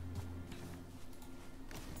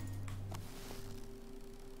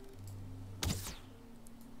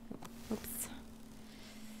 Oops.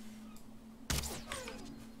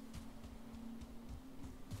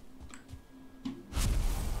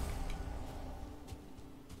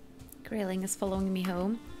 Grayling is following me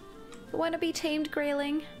home. You wanna be tamed,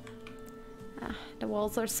 Grayling? Ah, the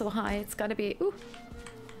walls are so high, it's gotta be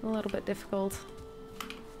a little bit difficult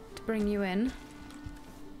to bring you in.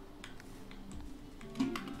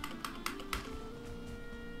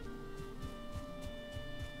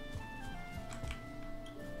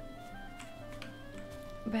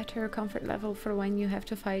 Better comfort level for when you have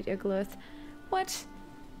to fight your gluth. What?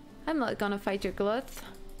 I'm not gonna fight your gluth.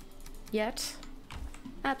 Yet.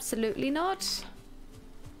 Absolutely not.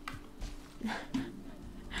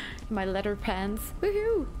 My leather pants.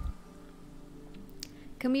 Woohoo!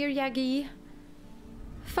 Come here, Yagi.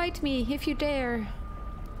 Fight me if you dare.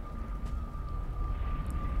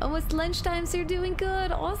 Almost lunchtime, so you're doing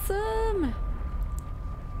good. Awesome!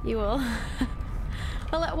 You will.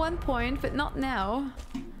 Well, at one point, but not now.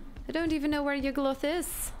 I don't even know where your gluth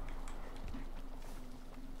is.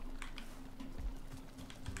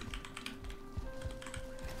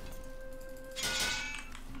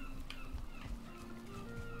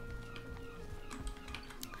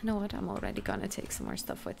 You know what? I'm already gonna take some more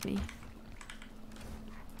stuff with me.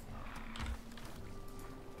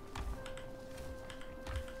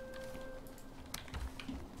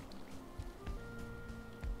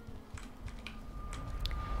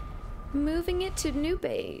 Moving it to new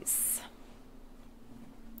base.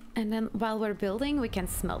 And then while we're building, we can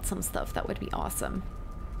smelt some stuff. That would be awesome.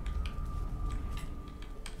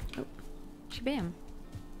 Oh, shabam.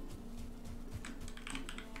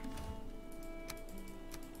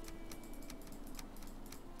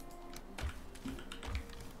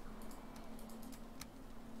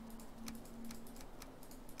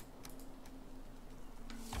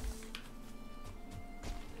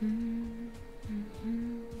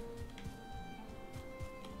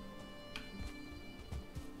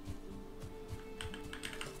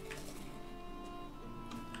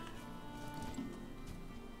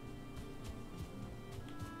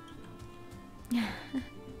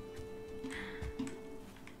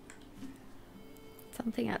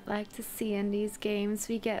 Something I'd like to see in these games.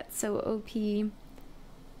 We get so OP.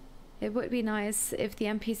 It would be nice if the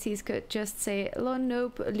NPCs could just say, "Oh,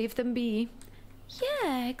 nope, leave them be."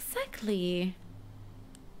 Yeah, exactly.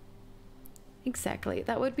 Exactly.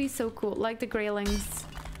 That would be so cool. Like the Greylings.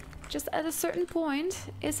 Just at a certain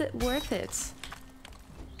point, is it worth it?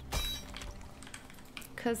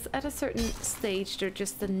 Because at a certain stage, they're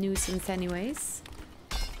just a nuisance anyways.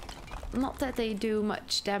 Not that they do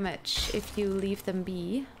much damage if you leave them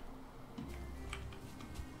be.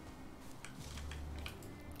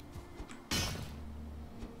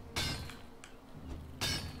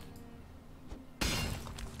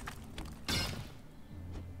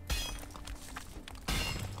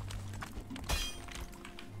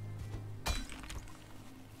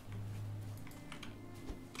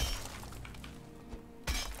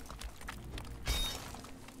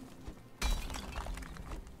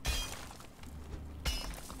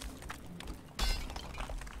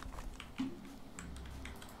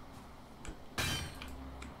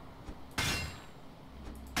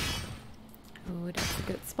 Oh, that's a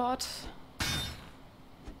good spot.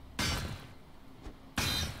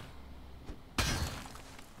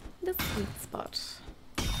 The sweet spot.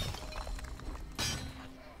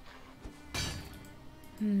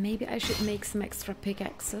 Maybe I should make some extra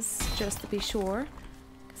pickaxes, just to be sure.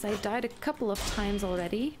 Because I died a couple of times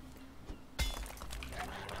already.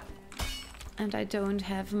 And I don't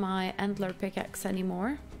have my antler pickaxe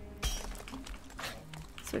anymore.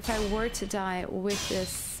 So if I were to die with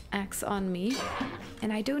this axe on me,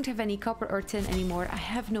 and I don't have any copper or tin anymore, I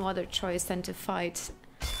have no other choice than to fight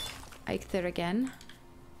Eikthyr again.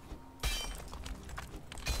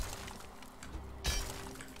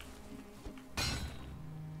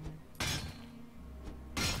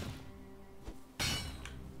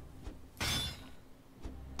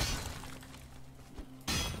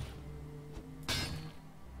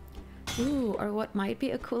 Ooh, or what might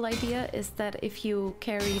be a cool idea is that if you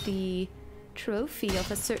carry the trophy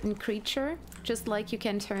of a certain creature, just like you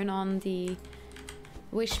can turn on the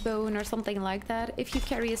wishbone or something like that, if you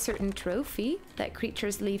carry a certain trophy, that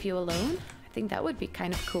creatures leave you alone. I think that would be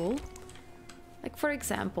kind of cool. Like, for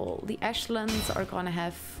example, the Ashlands are gonna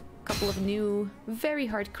have a couple of new, very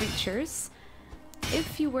hard creatures.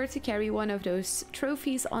 If you were to carry one of those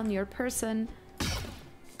trophies on your person,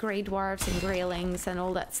 Grey Dwarves and Greylings and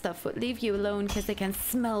all that stuff would leave you alone because they can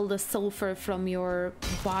smell the sulfur from your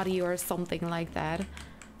body or something like that.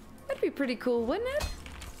 That'd be pretty cool, wouldn't it?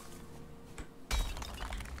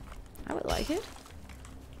 I would like it.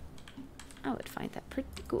 I would find that pretty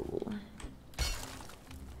cool.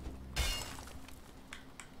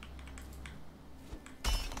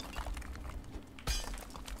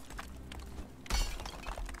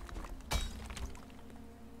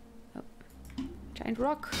 Oh, giant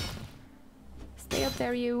rock. Stay up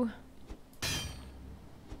there, you.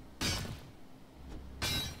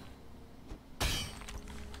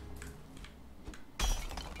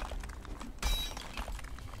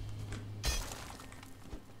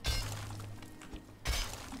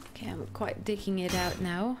 Okay, I'm quite digging it out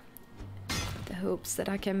now. The hopes that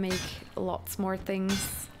I can make lots more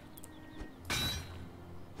things.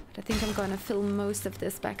 But I think I'm gonna fill most of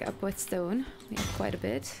this back up with stone. We have quite a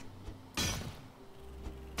bit.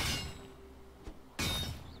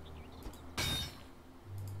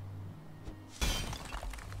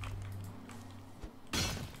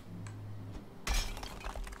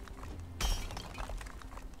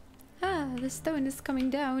 The stone is coming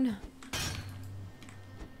down.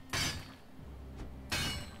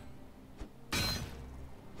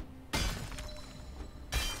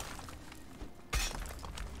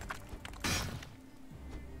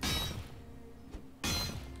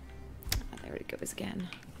 There it goes again.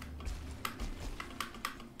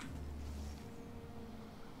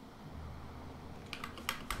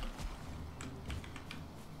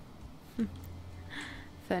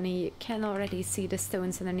 funny. You can already see the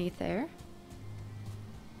stones underneath there.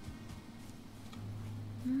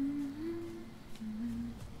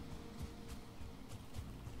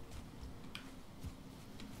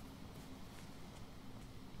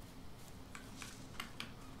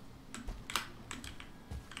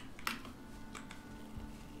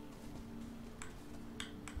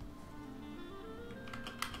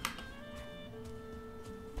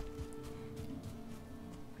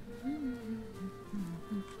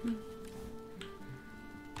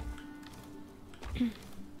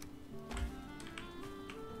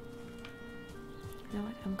 You know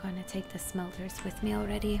what? I'm gonna take the smelters with me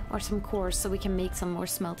already, or some cores, so we can make some more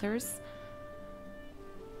smelters.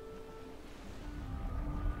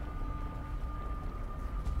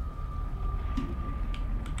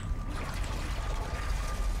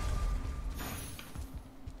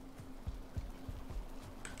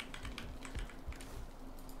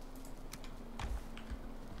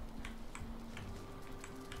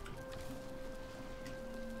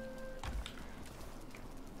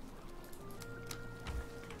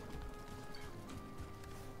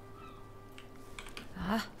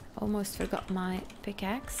 Almost forgot my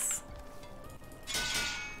pickaxe.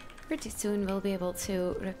 Pretty soon we'll be able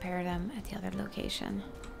to repair them at the other location.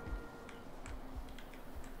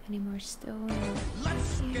 Any more stone?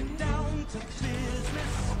 Let's get down to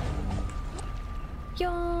business.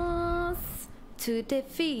 Yes! To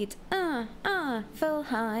defeat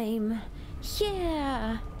Valheim.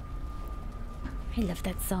 Yeah! I love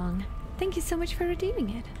that song. Thank you so much for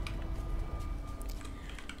redeeming it.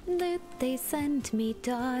 Did they send me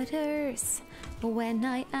daughters when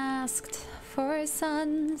I asked for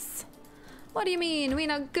sons? What do you mean? We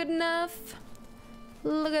not good enough?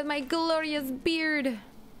 Look at my glorious beard.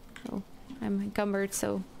 Oh, I'm encumbered,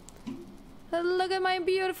 so... Look at my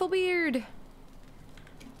beautiful beard.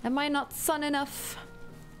 Am I not son enough?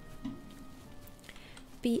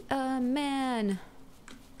 Be a man.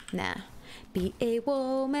 Nah. Be a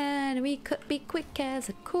woman. We could be quick as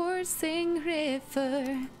a coursing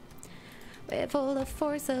river, with all the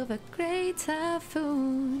force of a great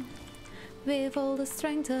typhoon, with all the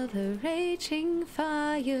strength of a raging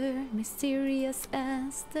fire, mysterious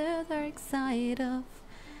as the dark side of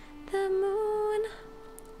the moon.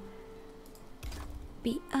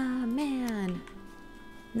 Be a man.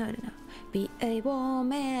 No. Be a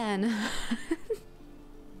woman.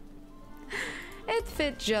 It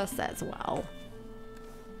fit just as well.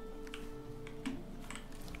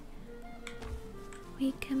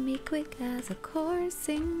 We can be quick as a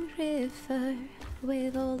coursing river,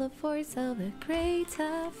 with all the force of a great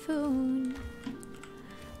typhoon,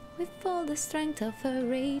 with all the strength of a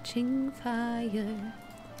raging fire,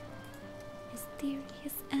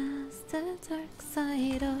 mysterious as the dark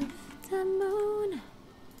side of the moon.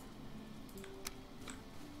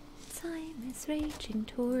 Time is raging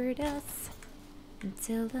toward us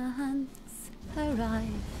until the hunts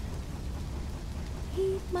arrive.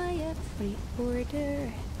 Heed my every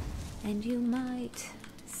order, and you might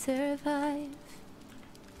survive.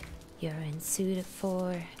 You're unsuited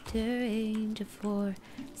for the range of war,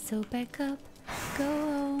 so back up, go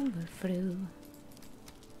home, we're through.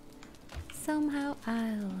 Somehow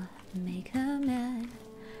I'll make a man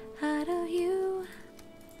out of you.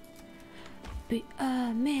 Be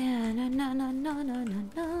a man, no, no, no, no, no,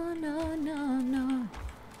 no, no, no, no.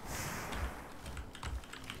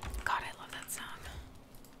 God, I love that song.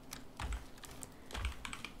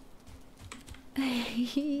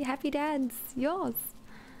 Happy dads, yours.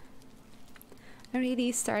 I'm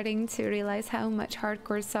really starting to realize how much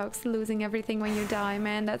hardcore sucks, losing everything when you die,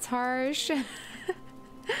 man. That's harsh.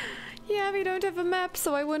 Yeah, we don't have a map,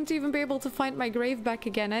 so I wouldn't even be able to find my grave back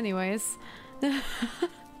again anyways.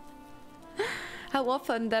 How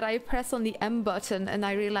often that I press on the M button and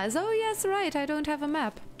I realize, oh yes, right, I don't have a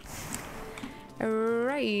map.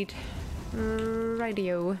 Right.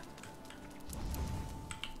 Radio.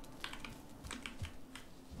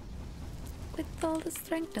 With all the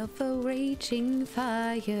strength of a raging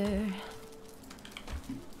fire,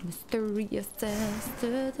 mysterious as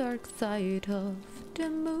the dark side of the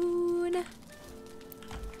moon.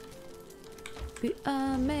 Be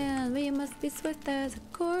a man, we must be swift as a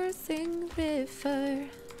coursing river.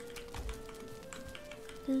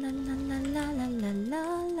 La la la la la la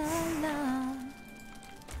la la la.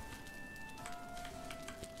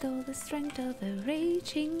 With all the strength of a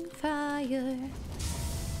raging fire.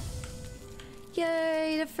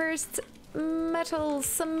 Yay, the first metal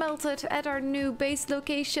smelted at our new base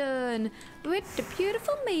location with the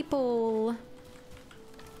beautiful Maypole.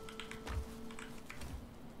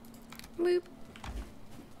 Boop.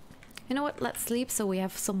 You know what? Let's sleep so we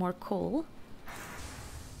have some more coal.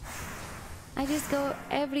 I just go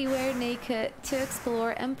everywhere naked to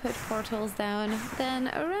explore and put portals down, then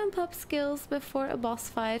ramp up skills before a boss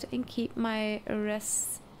fight and keep my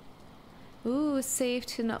rest. Ooh, save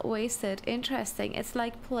to not waste it. Interesting. It's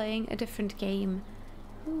like playing a different game.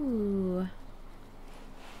 Ooh.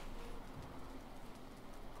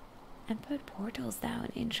 And put portals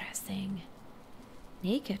down. Interesting.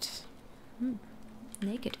 Naked.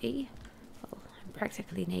 Naked, eh? Well, I'm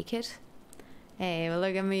practically naked. Hey, well,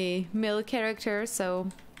 look at me. Male character, so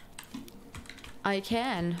I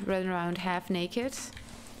can run around half naked.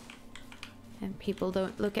 And people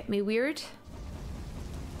don't look at me weird.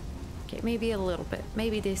 Okay, maybe a little bit.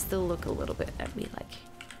 Maybe they still look a little bit at me like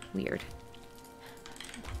weird.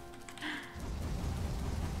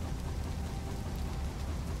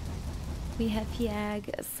 We have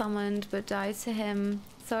Yag summoned but died to him,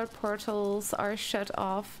 so our portals are shut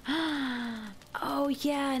off. Oh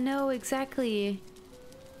yeah, no, exactly.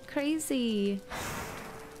 Crazy.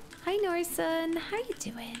 Hi Norson, how you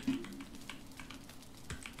doing?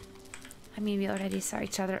 I mean, we already saw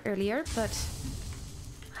each other earlier, but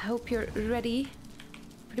I hope you're ready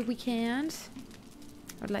for the weekend.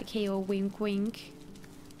 Or like, hey, oh, wink, wink.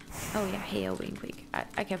 Oh yeah, hey, oh, wink, wink.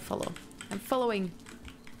 I can follow. I'm following.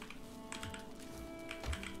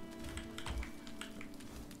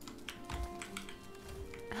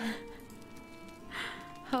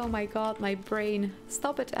 Oh my god, my brain.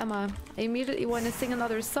 Stop it, Emma. I immediately want to sing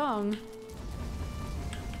another song.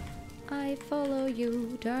 I follow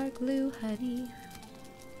you, dark blue honey.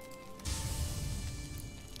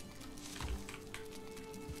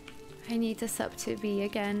 I need the sub to be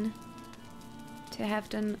again. To have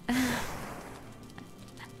done...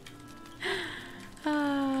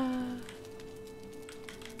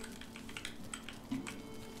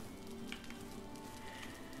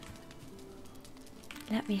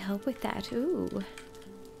 Let me help with that. Ooh.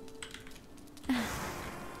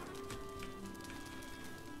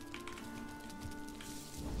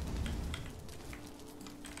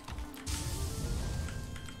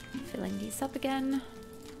 Filling these up again.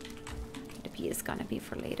 The P is gonna be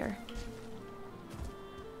for later.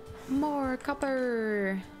 More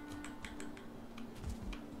copper.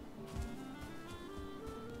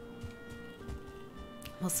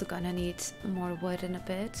 Also gonna need more wood in a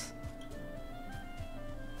bit.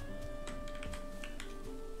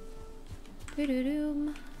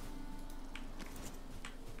 Doo-doo-doom.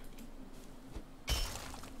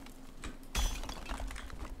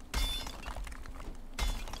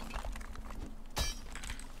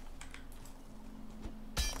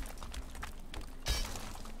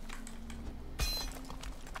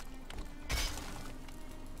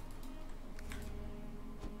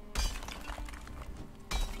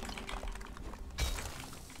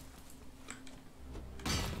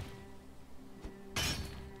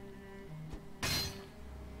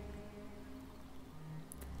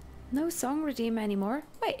 No song redeem anymore.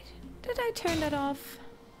 Wait, did I turn that off?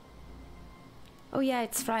 Oh yeah,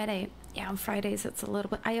 it's Friday. Yeah, on Fridays it's a little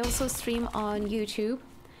bit... I also stream on YouTube.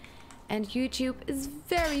 And YouTube is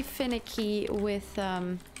very finicky with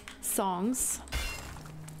songs.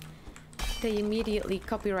 They immediately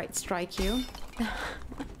copyright strike you.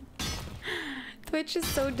 Twitch is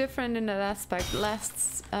so different in that aspect.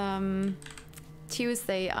 Last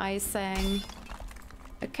Tuesday I sang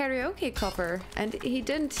a karaoke cover, and he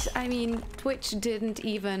didn't, I mean, Twitch didn't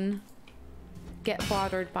even get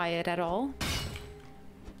bothered by it at all.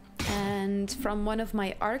 And from one of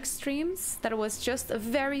my ARC streams, that was just a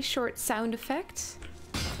very short sound effect,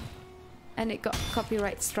 and it got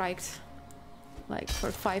copyright striked, like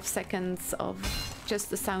for 5 seconds of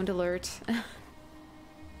just a sound alert.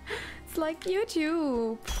 It's like,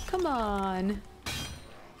 YouTube, come on.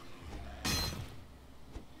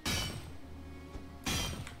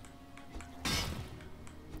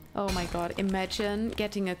 Oh my god, imagine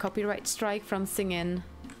getting a copyright strike from singing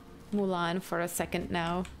Mulan for a second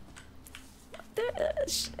now.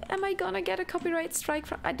 Am I gonna get a copyright strike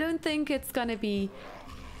from... I don't think it's gonna be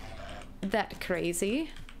that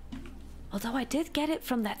crazy. Although I did get it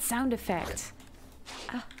from that sound effect.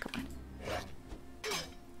 Ah, come on.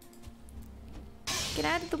 Get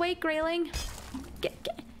out of the way, Grayling. Get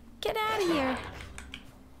out of here.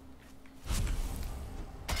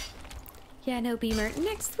 Yeah, no, Beamer.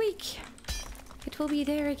 Next week, it will be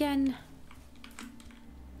there again.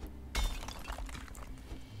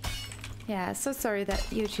 Yeah, so sorry that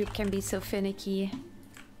YouTube can be so finicky.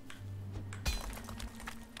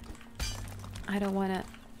 I don't want to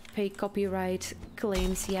pay copyright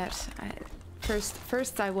claims yet.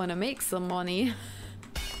 First I want to make some money.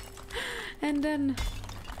 And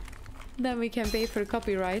then we can pay for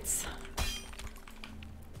copyrights.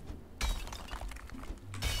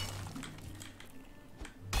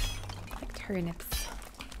 turnips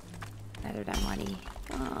rather than money.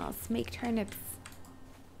 Oh, let's make turnips.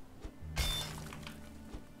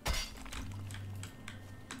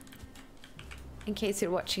 In case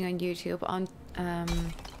you're watching on YouTube, on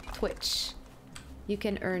Twitch, you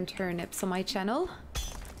can earn turnips on my channel.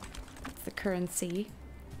 That's the currency.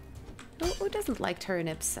 Who doesn't like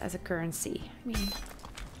turnips as a currency? I mean,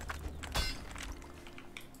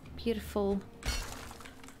 beautiful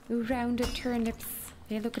rounded turnips.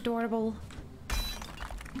 They look adorable.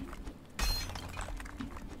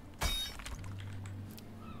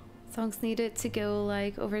 Songs needed to go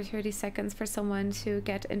like over 30 seconds for someone to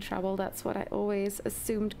get in trouble. That's what I always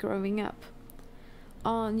assumed growing up.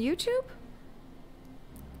 On YouTube,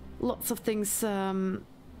 lots of things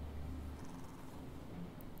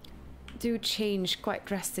do change quite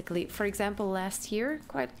drastically. For example, last year,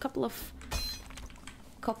 quite a couple of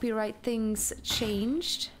copyright things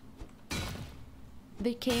changed.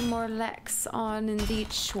 Became more lax on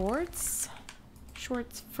indeed shorts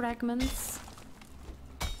fragments.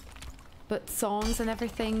 But songs and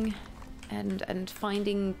everything, and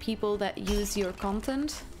finding people that use your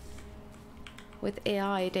content with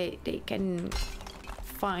AI, they can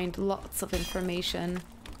find lots of information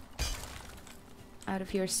out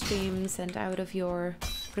of your streams and out of your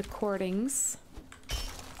recordings.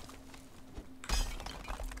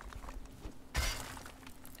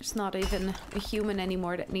 There's not even a human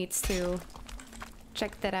anymore that needs to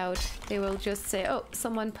check that out. They will just say, oh,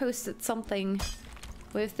 someone posted something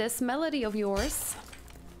with this melody of yours.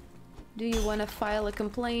 Do you want to file a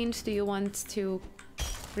complaint? Do you want to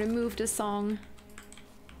remove the song?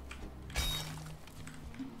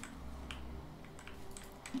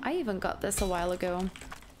 I even got this a while ago.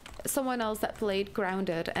 Someone else that played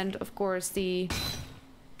Grounded, and of course the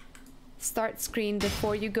start screen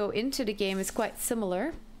before you go into the game is quite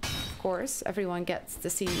similar. Of course, everyone gets to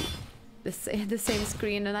see the same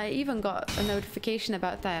screen, and I even got a notification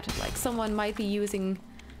about that, like someone might be using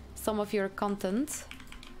some of your content.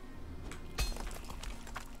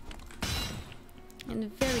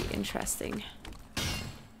 And very interesting.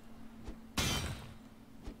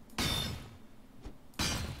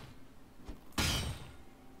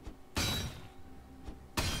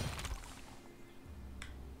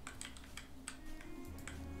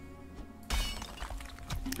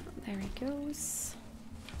 There he goes.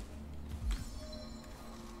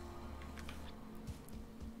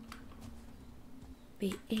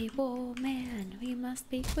 Be a man, we must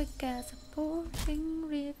be quick as a pouring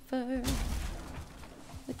river,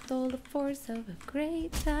 with all the force of a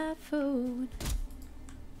great typhoon,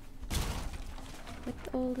 with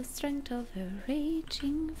all the strength of a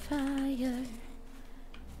raging fire.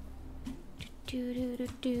 Do do do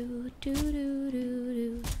do do do do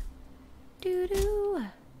do do do.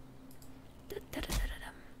 Da da da da.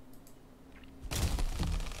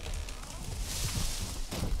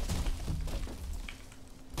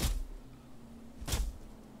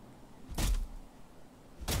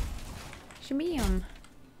 Shemium.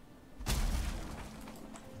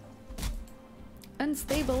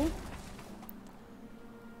 Unstable.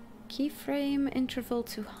 Keyframe interval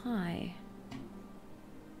too high.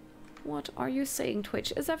 What are you saying,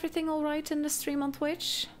 Twitch? Is everything alright in the stream on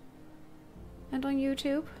Twitch? And on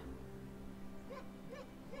YouTube?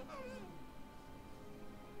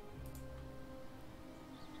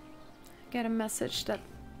 Get a message that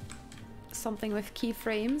something with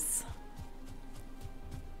keyframes.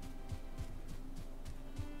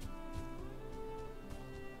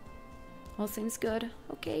 All seems good.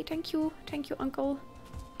 Okay, thank you. Thank you, Uncle.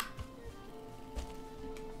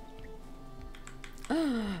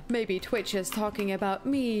 Maybe Twitch is talking about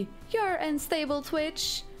me. You're unstable,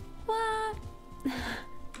 Twitch. What?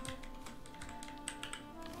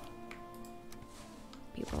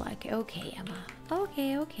 People are like, okay, Emma.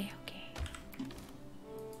 Okay, okay, okay.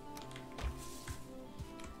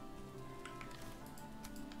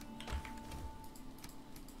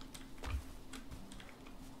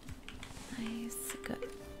 Nice,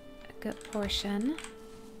 a good portion.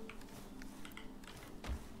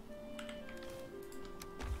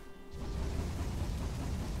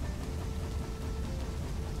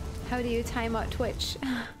 How do you time out Twitch?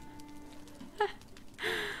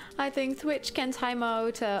 I think Twitch can time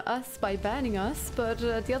out us by banning us, but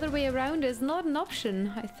the other way around is not an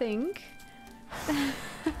option, I think.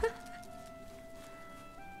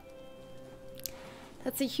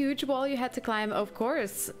 That's a huge wall you had to climb, of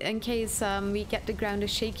course, in case we get the ground is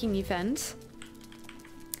shaking event.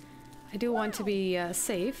 I do want to be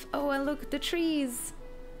safe. Oh, and look, the trees!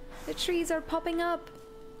 The trees are popping up!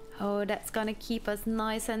 Oh, that's gonna keep us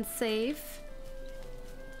nice and safe.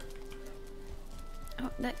 Oh,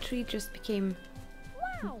 that tree just became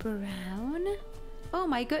brown. Oh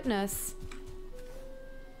my goodness.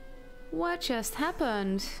 What just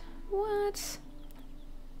happened? What?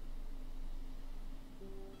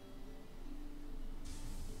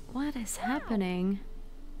 What is happening?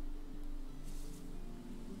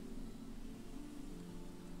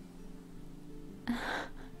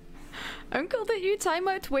 Uncle, did you time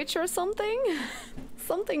out Twitch or something?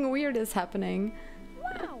 Something weird is happening.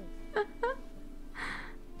 Wow.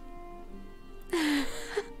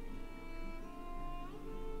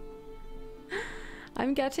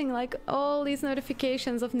 I'm getting like all these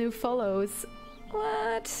notifications of new follows.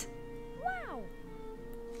 What? Wow.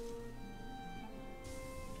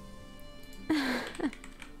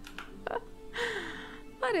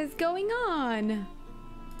 What is going on?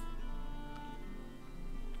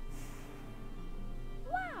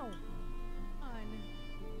 Wow.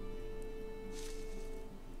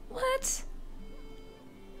 What?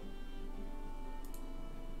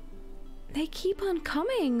 They keep on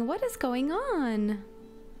coming. What is going on?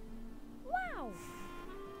 Wow.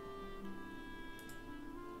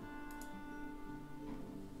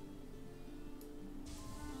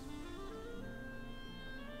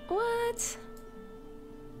 What?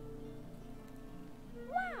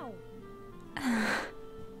 Wow.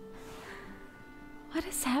 What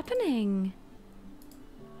is happening?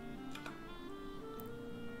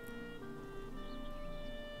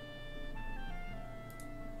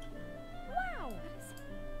 Wow.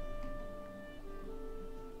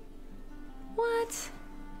 What?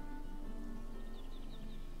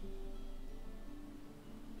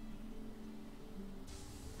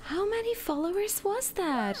 How many followers was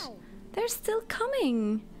that? Wow. They're still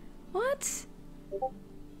coming. What?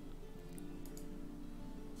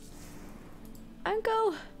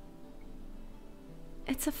 Uncle!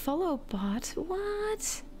 It's a follow bot.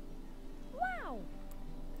 What? Wow.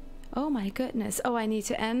 Oh my goodness. Oh, I need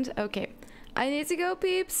to end? Okay. I need to go,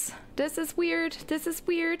 peeps. This is weird. This is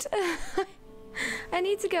weird. I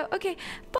need to go. Okay. Bye.